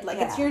the kid. Like,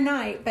 it's your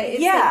night, but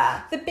it's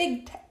like the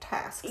big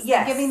tasks.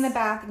 Yes. Like giving the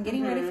bath and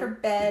getting ready for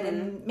bed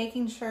and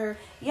making sure,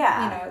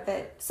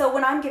 that... So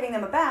when I'm giving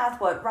them a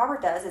bath, what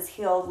Robert does is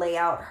he'll lay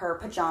out her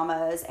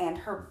pajamas and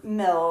her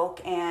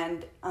milk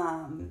and,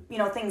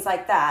 things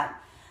like that.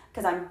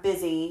 Because I'm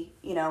busy,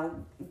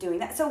 doing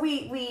that. So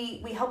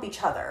we help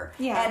each other.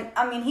 Yeah. And,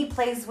 I mean, he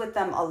plays with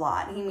them a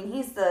lot.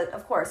 He's the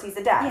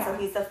dad. Yeah. So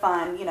he's the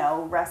fun,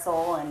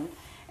 wrestle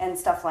and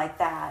stuff like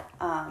that.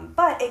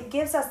 But it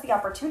gives us the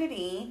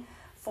opportunity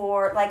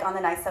for, like, on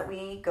the nights that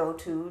we go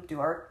to do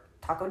our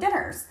taco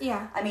dinners.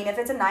 Yeah. I mean, if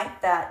it's a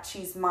night that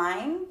she's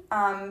mine,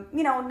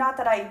 not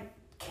that I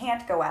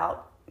can't go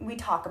out. We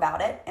talk about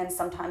it. And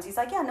sometimes he's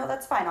like, yeah, no,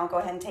 that's fine. I'll go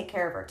ahead and take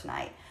care of her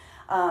tonight.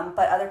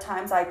 But other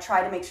times I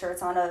try to make sure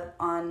it's on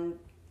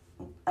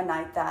a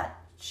night that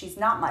she's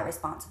not my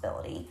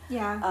responsibility.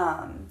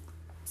 Yeah.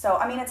 So,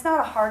 I mean, it's not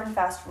a hard and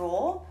fast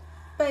rule.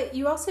 But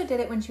you also did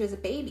it when she was a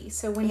baby.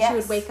 So when she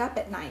would wake up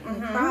at night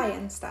and cry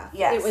and stuff,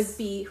 it would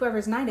be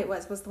whoever's night it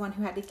was the one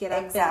who had to get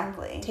up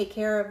and take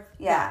care of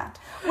that.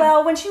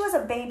 Well, when she was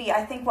a baby,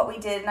 I think what we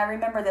did, and I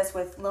remember this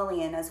with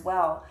Lillian as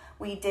well,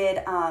 we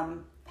did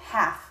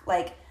half,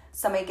 like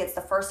somebody gets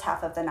the first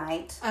half of the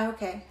night. Oh,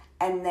 okay.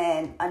 And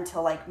then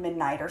until like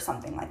midnight or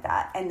something like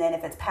that. And then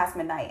if it's past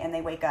midnight and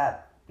they wake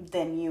up,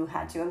 then you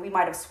had to. And we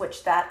might have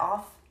switched that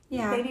off,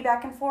 maybe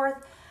back and forth.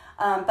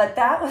 But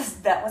that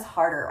was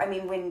harder. I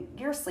mean, when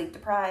you're sleep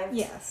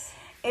deprived,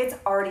 it's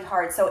already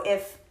hard. So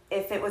if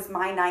it was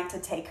my night to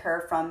take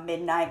her from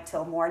midnight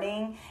till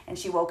morning, and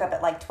she woke up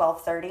at like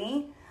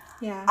 12:30,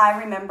 I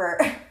remember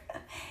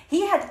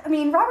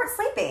Robert's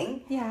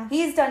sleeping. Yeah,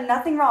 he's done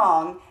nothing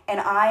wrong, and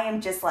I am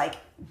just like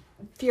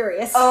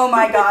furious. Oh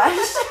my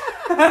gosh.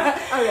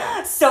 Oh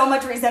yeah. So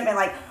much resentment,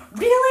 like,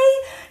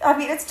 really? I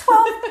mean, it's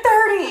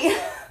 12:30.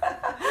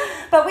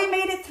 But we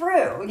made it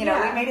through, we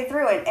made it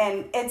through it.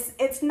 And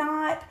it's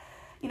not,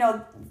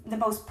 the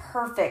most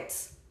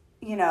perfect,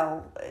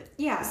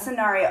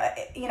 scenario.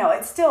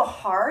 It's still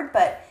hard,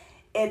 but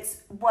it's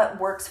what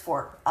works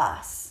for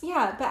us.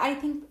 Yeah, but I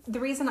think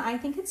the reason I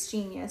think it's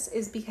genius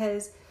is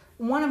because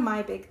one of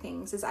my big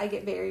things is I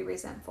get very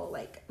resentful.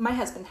 Like, my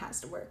husband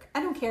has to work.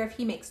 I don't care if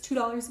he makes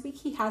 $2 a week.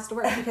 He has to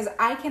work because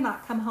I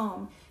cannot come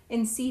home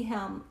and see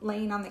him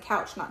laying on the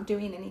couch not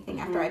doing anything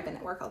after I've been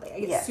at work all day.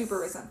 I get super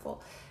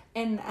resentful.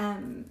 And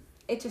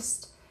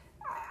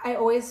I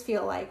always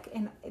feel like,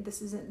 and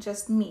this isn't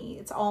just me,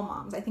 it's all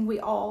moms. I think we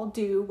all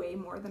do way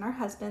more than our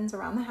husbands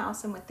around the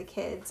house and with the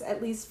kids,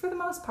 at least for the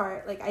most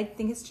part. Like, I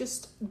think it's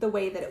just the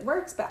way that it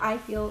works, but I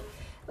feel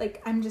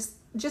like I'm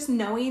just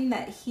knowing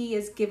that he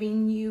is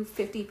giving you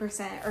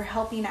 50% or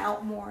helping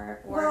out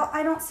more. Well,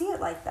 I don't see it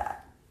like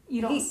that.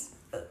 You don't?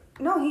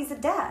 No, he's a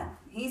dad.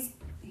 He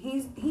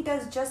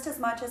does just as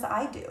much as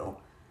I do.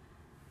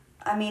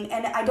 I mean,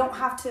 and I don't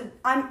have to.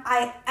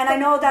 I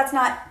know that's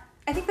not.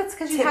 I think that's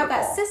because you have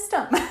that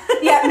system.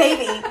 Yeah,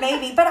 maybe,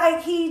 but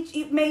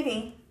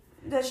maybe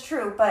that's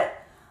true. But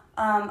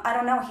I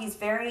don't know. He's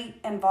very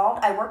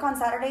involved. I work on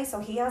Saturdays, so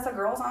he has the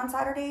girls on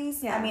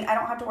Saturdays. Yeah. I mean, I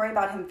don't have to worry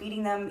about him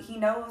feeding them. He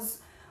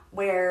knows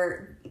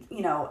where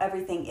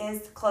everything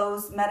is,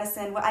 clothes,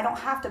 medicine. I don't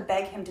have to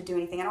beg him to do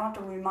anything. I don't have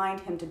to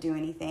remind him to do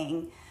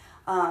anything.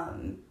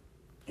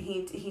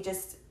 He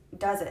just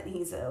does it.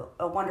 He's a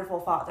wonderful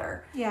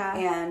father. Yeah.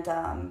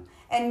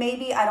 And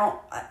maybe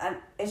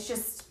it's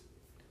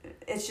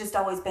just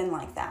always been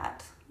like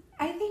that.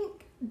 I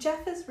think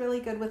Jeff is really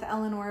good with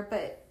Eleanor,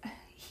 but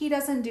he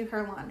doesn't do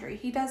her laundry.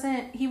 He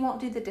won't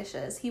do the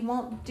dishes. He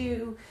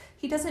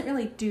doesn't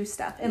really do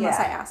stuff unless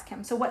I ask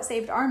him. So what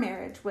saved our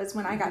marriage was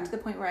when I got to the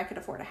point where I could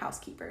afford a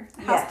housekeeper.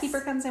 A housekeeper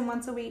comes in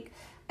once a week.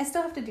 I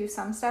still have to do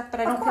some stuff, but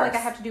I don't feel like I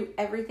have to do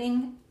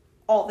everything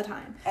all the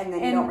time. And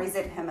then you don't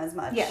resent him as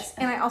much. Yes.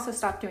 And I also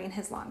stopped doing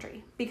his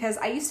laundry because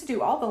I used to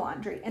do all the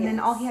laundry and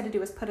then all he had to do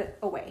was put it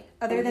away.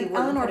 Other than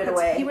Eleanor,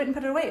 he wouldn't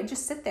put it away. It would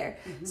just sit there.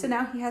 Mm-hmm. So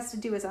now he has to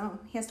do his own.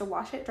 He has to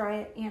wash it, dry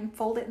it, and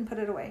fold it and put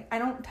it away. I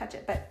don't touch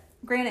it, but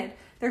granted,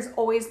 there's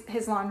always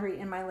his laundry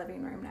in my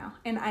living room now,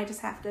 and I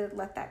just have to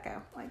let that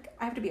go. Like,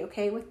 I have to be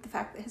okay with the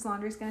fact that his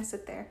laundry is going to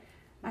sit there.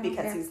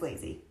 Because he's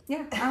lazy.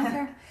 Yeah, I don't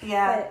care.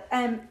 Yeah.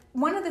 But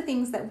one of the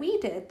things that we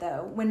did,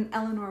 though, when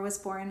Eleanor was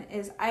born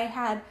is I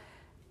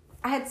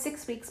had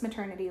 6 weeks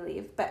maternity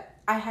leave, but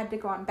I had to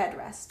go on bed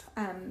rest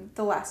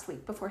the last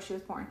week before she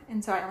was born.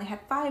 And so I only had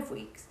 5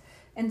 weeks.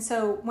 And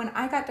so when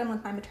I got done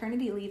with my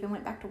maternity leave and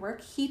went back to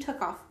work, he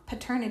took off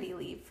paternity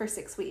leave for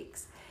 6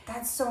 weeks.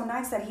 That's so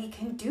nice that he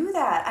can do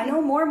that. I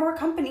know more and more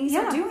companies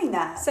are doing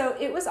that. So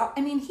it was,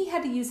 I mean, he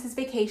had to use his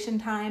vacation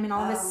time and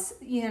all his,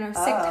 you know,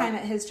 sick time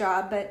at his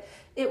job, but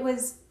it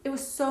was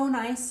so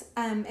nice.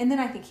 And then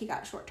I think he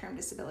got short-term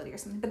disability or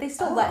something, but they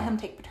still let him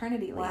take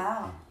paternity leave.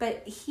 Wow.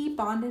 But he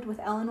bonded with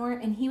Eleanor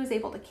and he was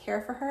able to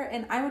care for her.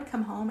 And I would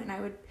come home and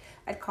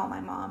I'd call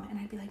my mom and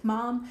I'd be like,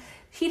 Mom,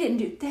 he didn't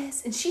do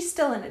this and she's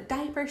still in a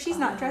diaper. She's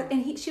not dressed.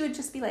 And she would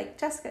just be like,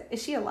 Jessica,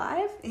 is she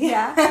alive?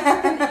 Yeah.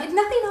 And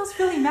nothing else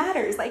really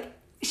matters. Like,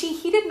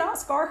 he did not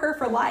scar her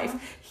for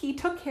life. He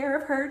took care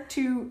of her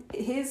to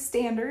his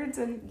standards,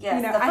 and yes,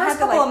 you know, the first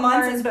couple of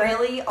months is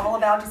really all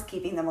about just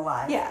keeping them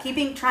alive. Yeah,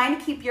 trying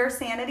to keep your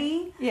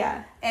sanity.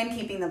 Yeah, and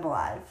keeping them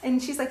alive.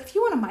 And she's like, if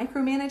you want to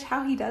micromanage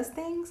how he does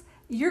things,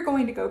 you're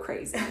going to go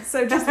crazy.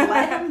 So just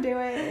let him do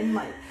it, and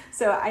like,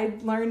 so I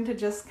learned to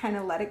just kind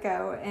of let it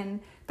go.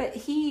 But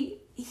he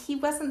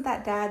wasn't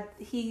that dad.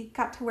 He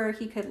got to where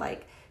he could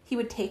like, he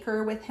would take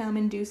her with him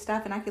and do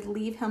stuff, and I could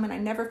leave him, and I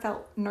never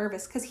felt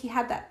nervous because he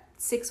had that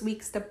 6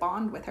 weeks to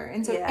bond with her.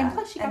 And so, and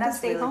plus she got to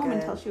stay home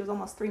until she was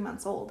almost 3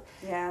 months old.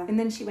 Yeah. And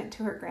then she went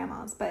to her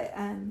grandma's. But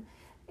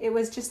it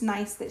was just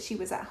nice that she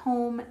was at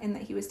home and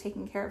that he was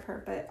taking care of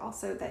her, but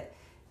also that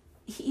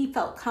he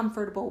felt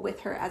comfortable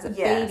with her as a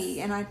baby.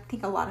 And I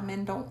think a lot of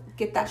men don't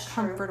get that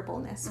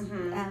comfortableness.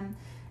 Mm-hmm.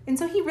 And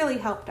so he really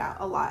helped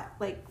out a lot,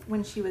 like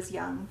when she was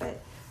young.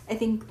 But I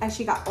think as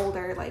she got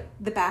older, like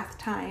the bath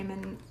time,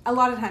 and a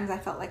lot of times I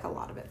felt like a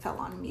lot of it fell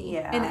on me.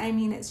 Yeah. And I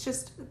mean, it's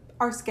just,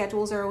 our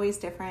schedules are always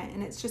different,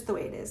 and it's just the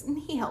way it is. And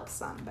he helps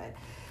some, but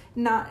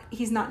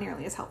he's not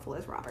nearly as helpful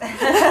as Robert.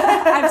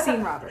 I've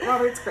seen Robert.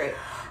 Robert's great.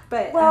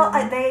 But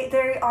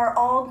they are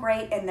all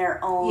great in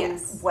their own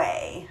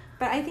way.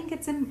 But I think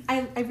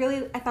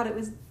I thought it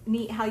was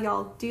neat how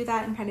y'all do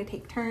that and kind of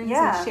take turns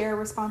and share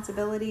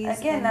responsibilities.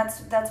 Again,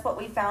 that's what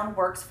we found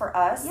works for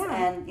us. Yeah.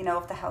 And you know,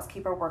 if the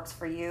housekeeper works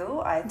for you,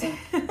 I think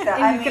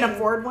that and you can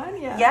afford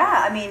one. Yeah.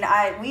 Yeah. I mean,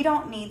 we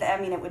don't need that.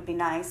 I mean, it would be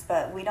nice,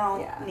 but we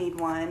don't need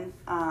one.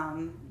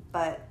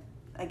 But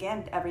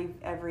again, every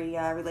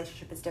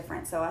relationship is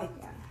different. So I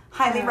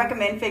highly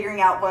recommend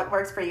figuring out what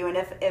works for you. And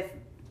if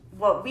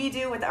what we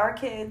do with our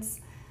kids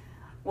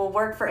will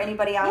work for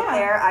anybody out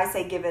there, I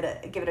say give it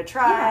a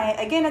try.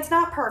 Yeah. Again, it's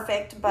not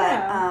perfect,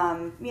 but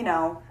you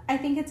know, I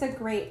think it's a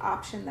great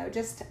option though,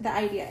 just the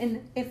idea.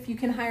 And if you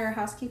can hire a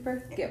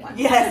housekeeper, get one.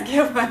 Yes,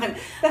 get one.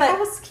 The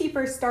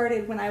housekeeper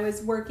started when I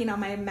was working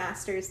on my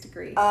master's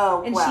degree.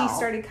 Oh, and she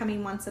started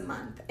coming once a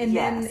month, and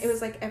then it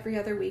was like every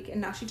other week, and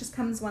now she just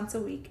comes once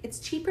a week. It's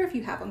cheaper if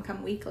you have them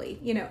come weekly.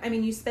 You know, I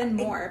mean, you spend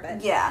more,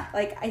 but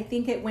like I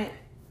think it went.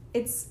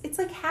 It's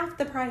like half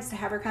the price to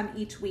have her come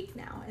each week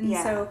now. And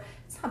so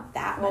it's not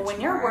that much Well, when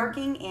you're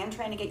working and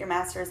trying to get your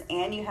master's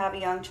and you have a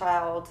young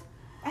child.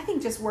 I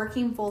think just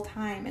working full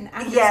time and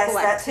after school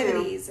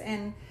activities.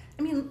 And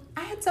I mean,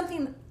 I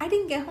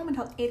didn't get home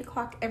until 8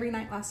 o'clock every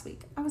night last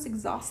week. I was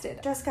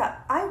exhausted.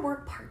 Jessica, I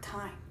work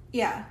part-time.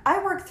 Yeah.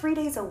 I work 3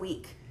 days a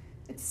week.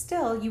 It's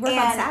still, you work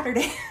on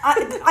Saturday.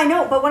 I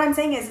know, but what I'm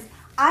saying is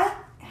I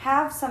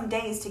have some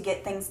days to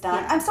get things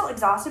done. I'm still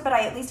exhausted, but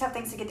I at least have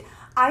things to get.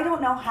 I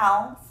don't know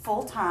how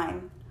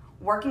full-time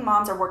working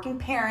moms or working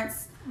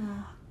parents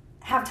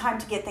have time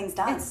to get things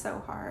done. It's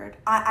so hard.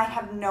 I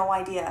have no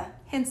idea.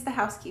 Hence the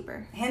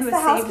housekeeper. Hence the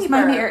housekeeper. Saved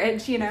my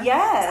marriage, you know.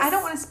 Yes. I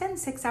don't want to spend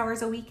 6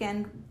 hours a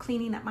weekend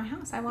cleaning up my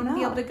house. I want to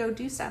be able to go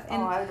do stuff.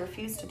 And I would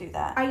refuse to do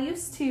that. I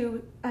used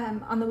to,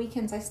 on the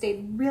weekends, I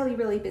stayed really,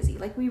 really busy.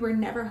 Like, we were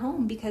never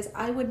home because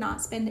I would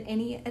not spend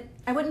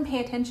I wouldn't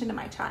pay attention to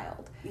my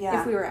child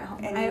if we were at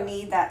home. And you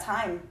need that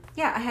time.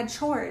 Yeah, I had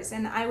chores,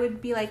 and I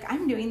would be like,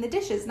 I'm doing the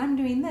dishes, and I'm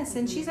doing this,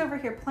 and she's over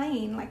here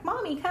playing, like,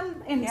 Mommy,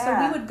 come. And so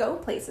we would go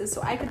places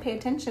so I could pay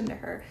attention to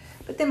her.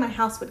 But then my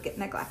house would get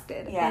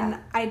neglected. Yeah. And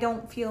I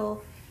don't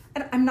feel,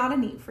 I'm not a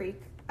neat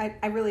freak.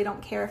 I really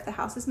don't care if the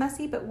house is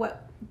messy, but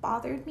what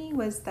bothered me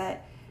was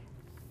that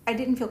I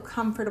didn't feel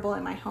comfortable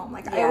in my home.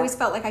 Like, I always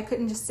felt like I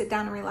couldn't just sit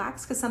down and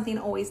relax because something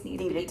always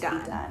needed to be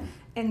done.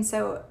 And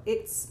so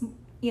it's,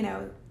 you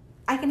know,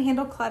 I can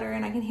handle clutter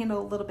and I can handle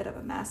a little bit of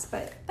a mess,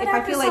 but if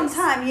I feel like some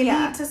time you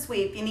need to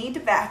sweep, you need to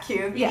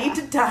vacuum, you need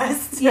to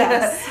dust.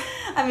 Yes.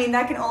 I mean,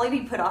 that can only be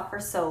put off for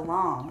so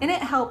long. And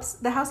it helps.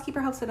 The housekeeper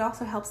helps, but it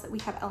also helps that we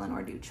have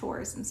Eleanor do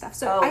chores and stuff.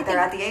 So they're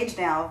at the age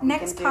now.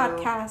 Next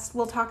podcast,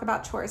 we'll talk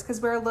about chores because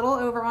we're a little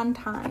over on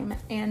time,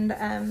 and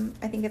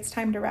I think it's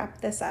time to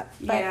wrap this up.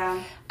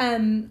 But,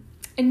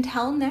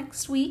 until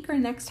next week or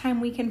next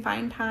time we can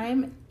find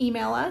time,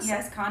 email us.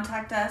 Yes,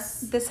 contact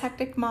us.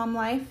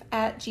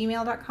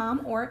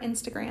 thishecticmomlife@gmail.com or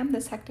Instagram,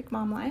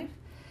 thishecticmomlife.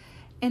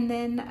 And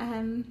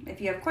then if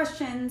you have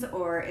questions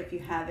or if you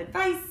have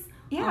advice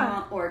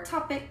Yeah. Or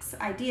topics,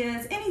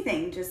 ideas,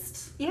 anything.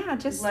 Just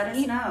just let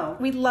us know.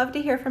 We'd love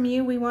to hear from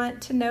you. We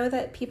want to know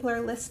that people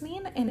are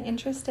listening and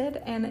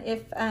interested, and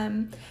if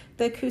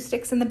the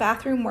acoustics in the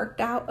bathroom worked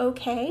out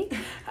okay.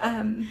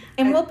 And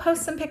we'll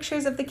post some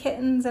pictures of the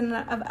kittens and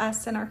of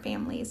us and our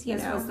families.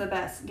 This was the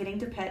best. Getting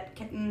to pet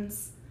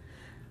kittens.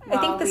 I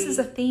think this is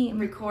a theme.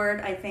 Record,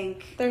 I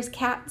think. There's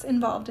cats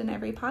involved in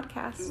every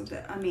podcast.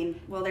 I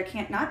mean, well, there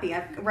can't not be.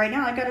 Right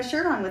now, I've got a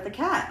shirt on with a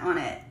cat on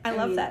it. I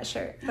love that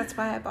shirt. That's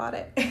why I bought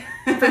it.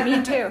 For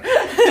me, too.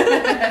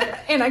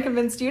 And I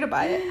convinced you to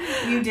buy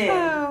it. You did.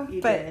 Oh,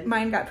 you but did.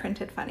 Mine got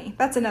printed funny.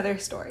 That's another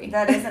story.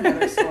 That is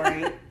another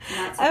story.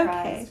 Not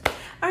surprised. Okay.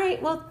 All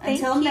right. Well,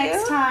 thank you. Until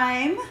next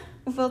time.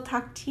 We'll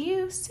talk to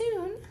you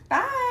soon.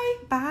 Bye.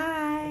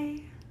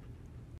 Bye.